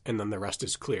ice and then the rest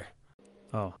is clear.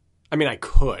 Oh. I mean, I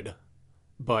could,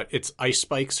 but it's ice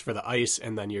spikes for the ice,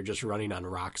 and then you're just running on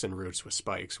rocks and roots with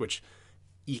spikes, which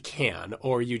you can,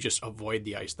 or you just avoid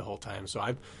the ice the whole time. So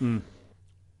like,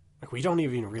 we don't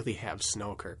even really have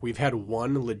snow, Kirk. We've had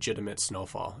one legitimate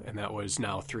snowfall, and that was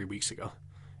now 3 weeks ago,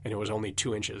 and it was only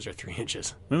 2 inches or 3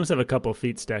 inches. We must have a couple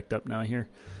feet stacked up now here.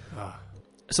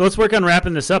 So let's work on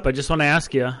wrapping this up. I just want to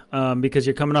ask you, because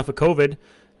you're coming off of COVID,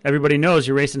 everybody knows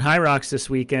you're racing High Rocks this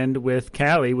weekend with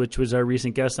Callie, which was our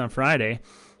recent guest on Friday.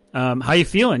 How you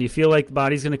feeling? You feel like the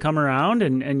body's going to come around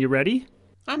and you're ready?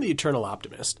 I'm the eternal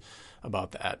optimist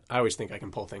about that. I always think I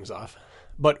can pull things off.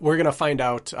 But we're going to find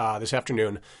out this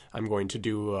afternoon. I'm going to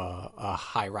do a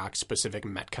High Rock specific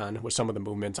Metcon with some of the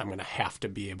movements I'm going to have to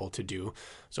be able to do.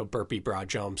 So burpee broad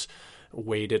jumps,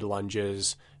 weighted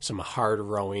lunges, some hard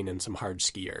rowing, and some hard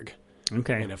ski erg.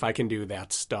 Okay. And if I can do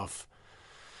that stuff,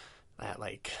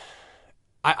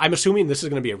 I'm assuming this is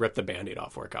going to be a rip the Band-Aid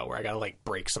off workout where I got to like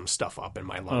break some stuff up in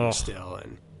my lungs still.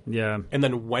 And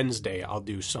then Wednesday I'll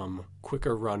do some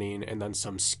quicker running and then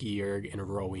some ski erg and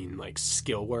rowing, like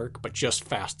skill work, but just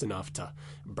fast enough to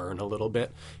burn a little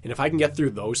bit. And if I can get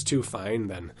through those two, fine.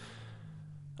 Then,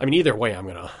 I mean, either way, I'm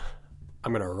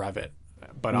gonna rev it,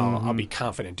 but I'll be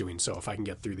confident doing so if I can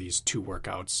get through these 2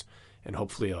 workouts and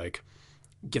hopefully like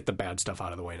get the bad stuff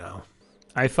out of the way now.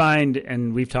 I find,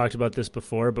 and we've talked about this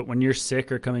before, but when you're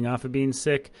sick or coming off of being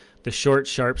sick, the short,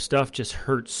 sharp stuff just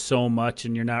hurts so much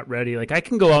and you're not ready. Like I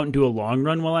can go out and do a long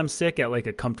run while I'm sick at like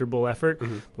a comfortable effort,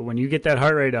 but when you get that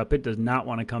heart rate up, it does not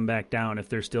want to come back down if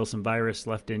there's still some virus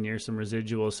left in you, some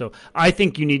residual. So I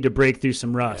think you need to break through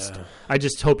some rust. Yeah. I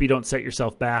just hope you don't set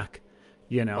yourself back,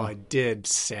 you know. Well, I did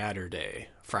Friday,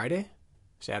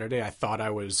 I thought I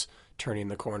was turning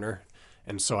the corner.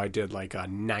 And so I did like a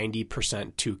 90%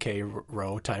 2K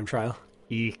row time trial.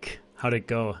 Eek. How'd it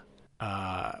go?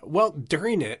 Well,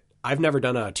 during it, I've never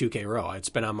done a 2K row. It's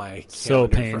been on my so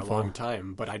calendar painful for a long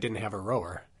time, but I didn't have a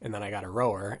rower. And then I got a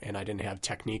rower, and I didn't have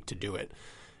technique to do it.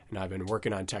 And I've been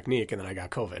working on technique, and then I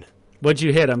got COVID. What'd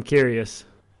you hit? I'm curious.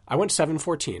 I went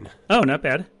 7:14. Oh, not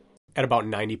bad. At about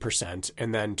 90%.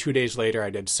 And then 2 days later, I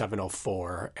did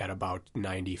 7:04 at about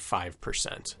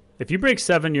 95%. If you break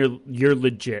 7, you're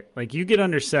legit. Like you get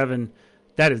under 7,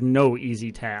 that is no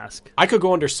easy task. I could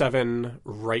go under 7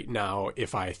 right now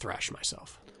if I thrash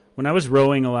myself. When I was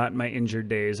rowing a lot in my injured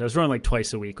days, I was rowing like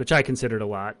twice a week, which I considered a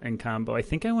lot in combo. I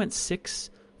think I went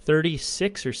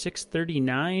 6:36 or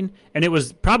 6:39, and it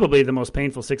was probably the most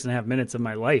painful 6.5 minutes of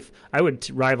my life. I would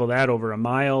rival that over a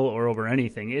mile or over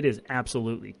anything. It is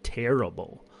absolutely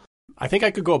terrible. I think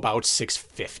I could go about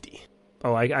 6:50.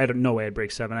 Oh, I don't no way I'd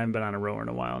break 7. I haven't been on a rower in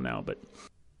a while now, but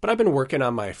I've been working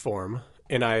on my form,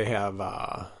 and I have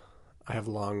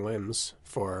long limbs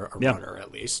for a runner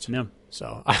at least. Yeah.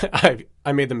 So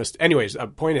I made the mistake. Anyways, the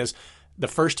point is, the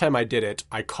first time I did it,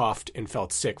 I coughed and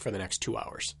felt sick for the next 2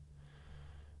 hours.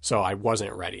 So I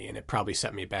wasn't ready, and it probably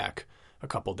set me back a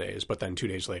couple days. But then 2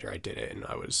 days later, I did it, and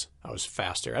I was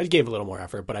faster. I gave a little more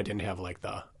effort, but I didn't have like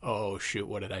the, oh shoot,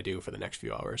 what did I do for the next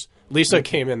few hours? Lisa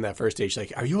came in that first day. She's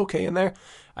like, "Are you okay in there?"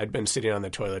 I'd been sitting on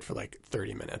the toilet for like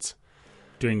 30 minutes.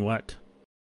 Doing what?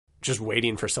 Just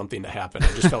waiting for something to happen. I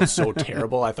just felt so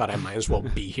terrible. I thought I might as well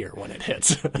be here when it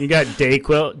hits. You got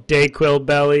Dayquil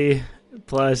belly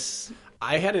plus.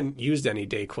 I hadn't used any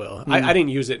Dayquil. I didn't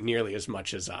use it nearly as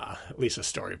much as Lisa's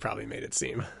story probably made it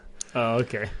seem. Oh,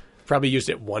 okay. Probably used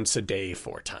it once a day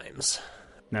 4 times.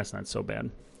 That's not so bad.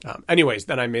 Anyways,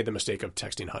 then I made the mistake of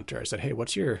texting Hunter. I said, "Hey,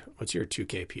 what's your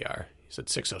 2K PR?" He said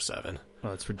 6:07. Oh,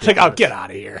 that's ridiculous. Like, I'll get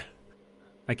out of here.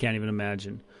 I can't even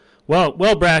imagine.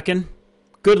 Well, Bracken,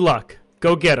 good luck.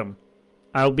 Go get him.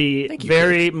 I'll be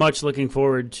very much looking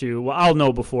forward to. Well, I'll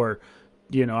know before,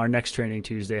 our next training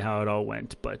Tuesday how it all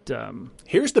went. But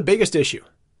here's the biggest issue.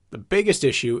 The biggest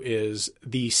issue is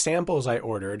the samples I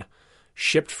ordered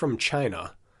shipped from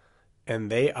China,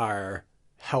 and they are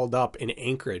held up in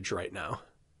Anchorage right now.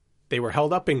 They were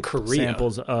held up in Korea.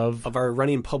 Samples of our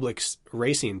Running Public's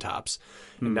racing tops.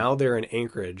 And now they're in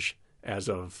Anchorage as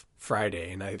of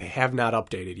Friday, and they have not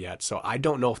updated yet. So I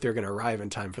don't know if they're going to arrive in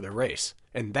time for the race.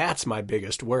 And that's my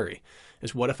biggest worry,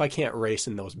 is what if I can't race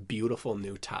in those beautiful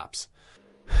new tops?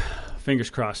 Fingers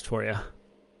crossed for you.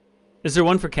 Is there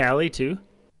one for Callie too?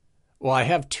 Well, I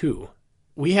have 2.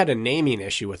 we had a naming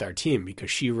issue with our team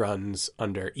because she runs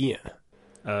under Ian.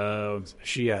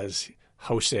 She has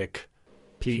Hosick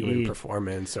Human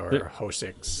Performance or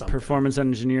Hosick something. Performance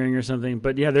Engineering or something.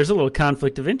 But yeah, there's a little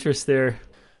conflict of interest there.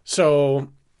 So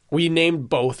we named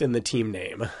both in the team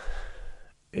name.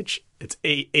 It's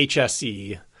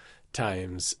HSE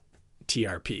times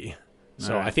TRP.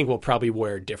 So I think we'll probably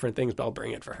wear different things, but I'll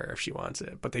bring it for her if she wants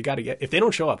it. But they got to if they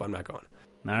don't show up, I'm not going.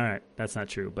 All right. That's not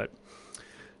true, but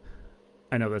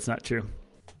I know that's not true.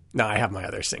 No, I have my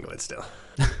other singlet still.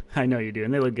 I know you do,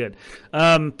 and they look good.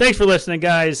 Thanks for listening,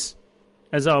 guys.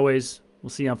 As always, we'll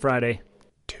see you on Friday.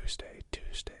 Tuesday.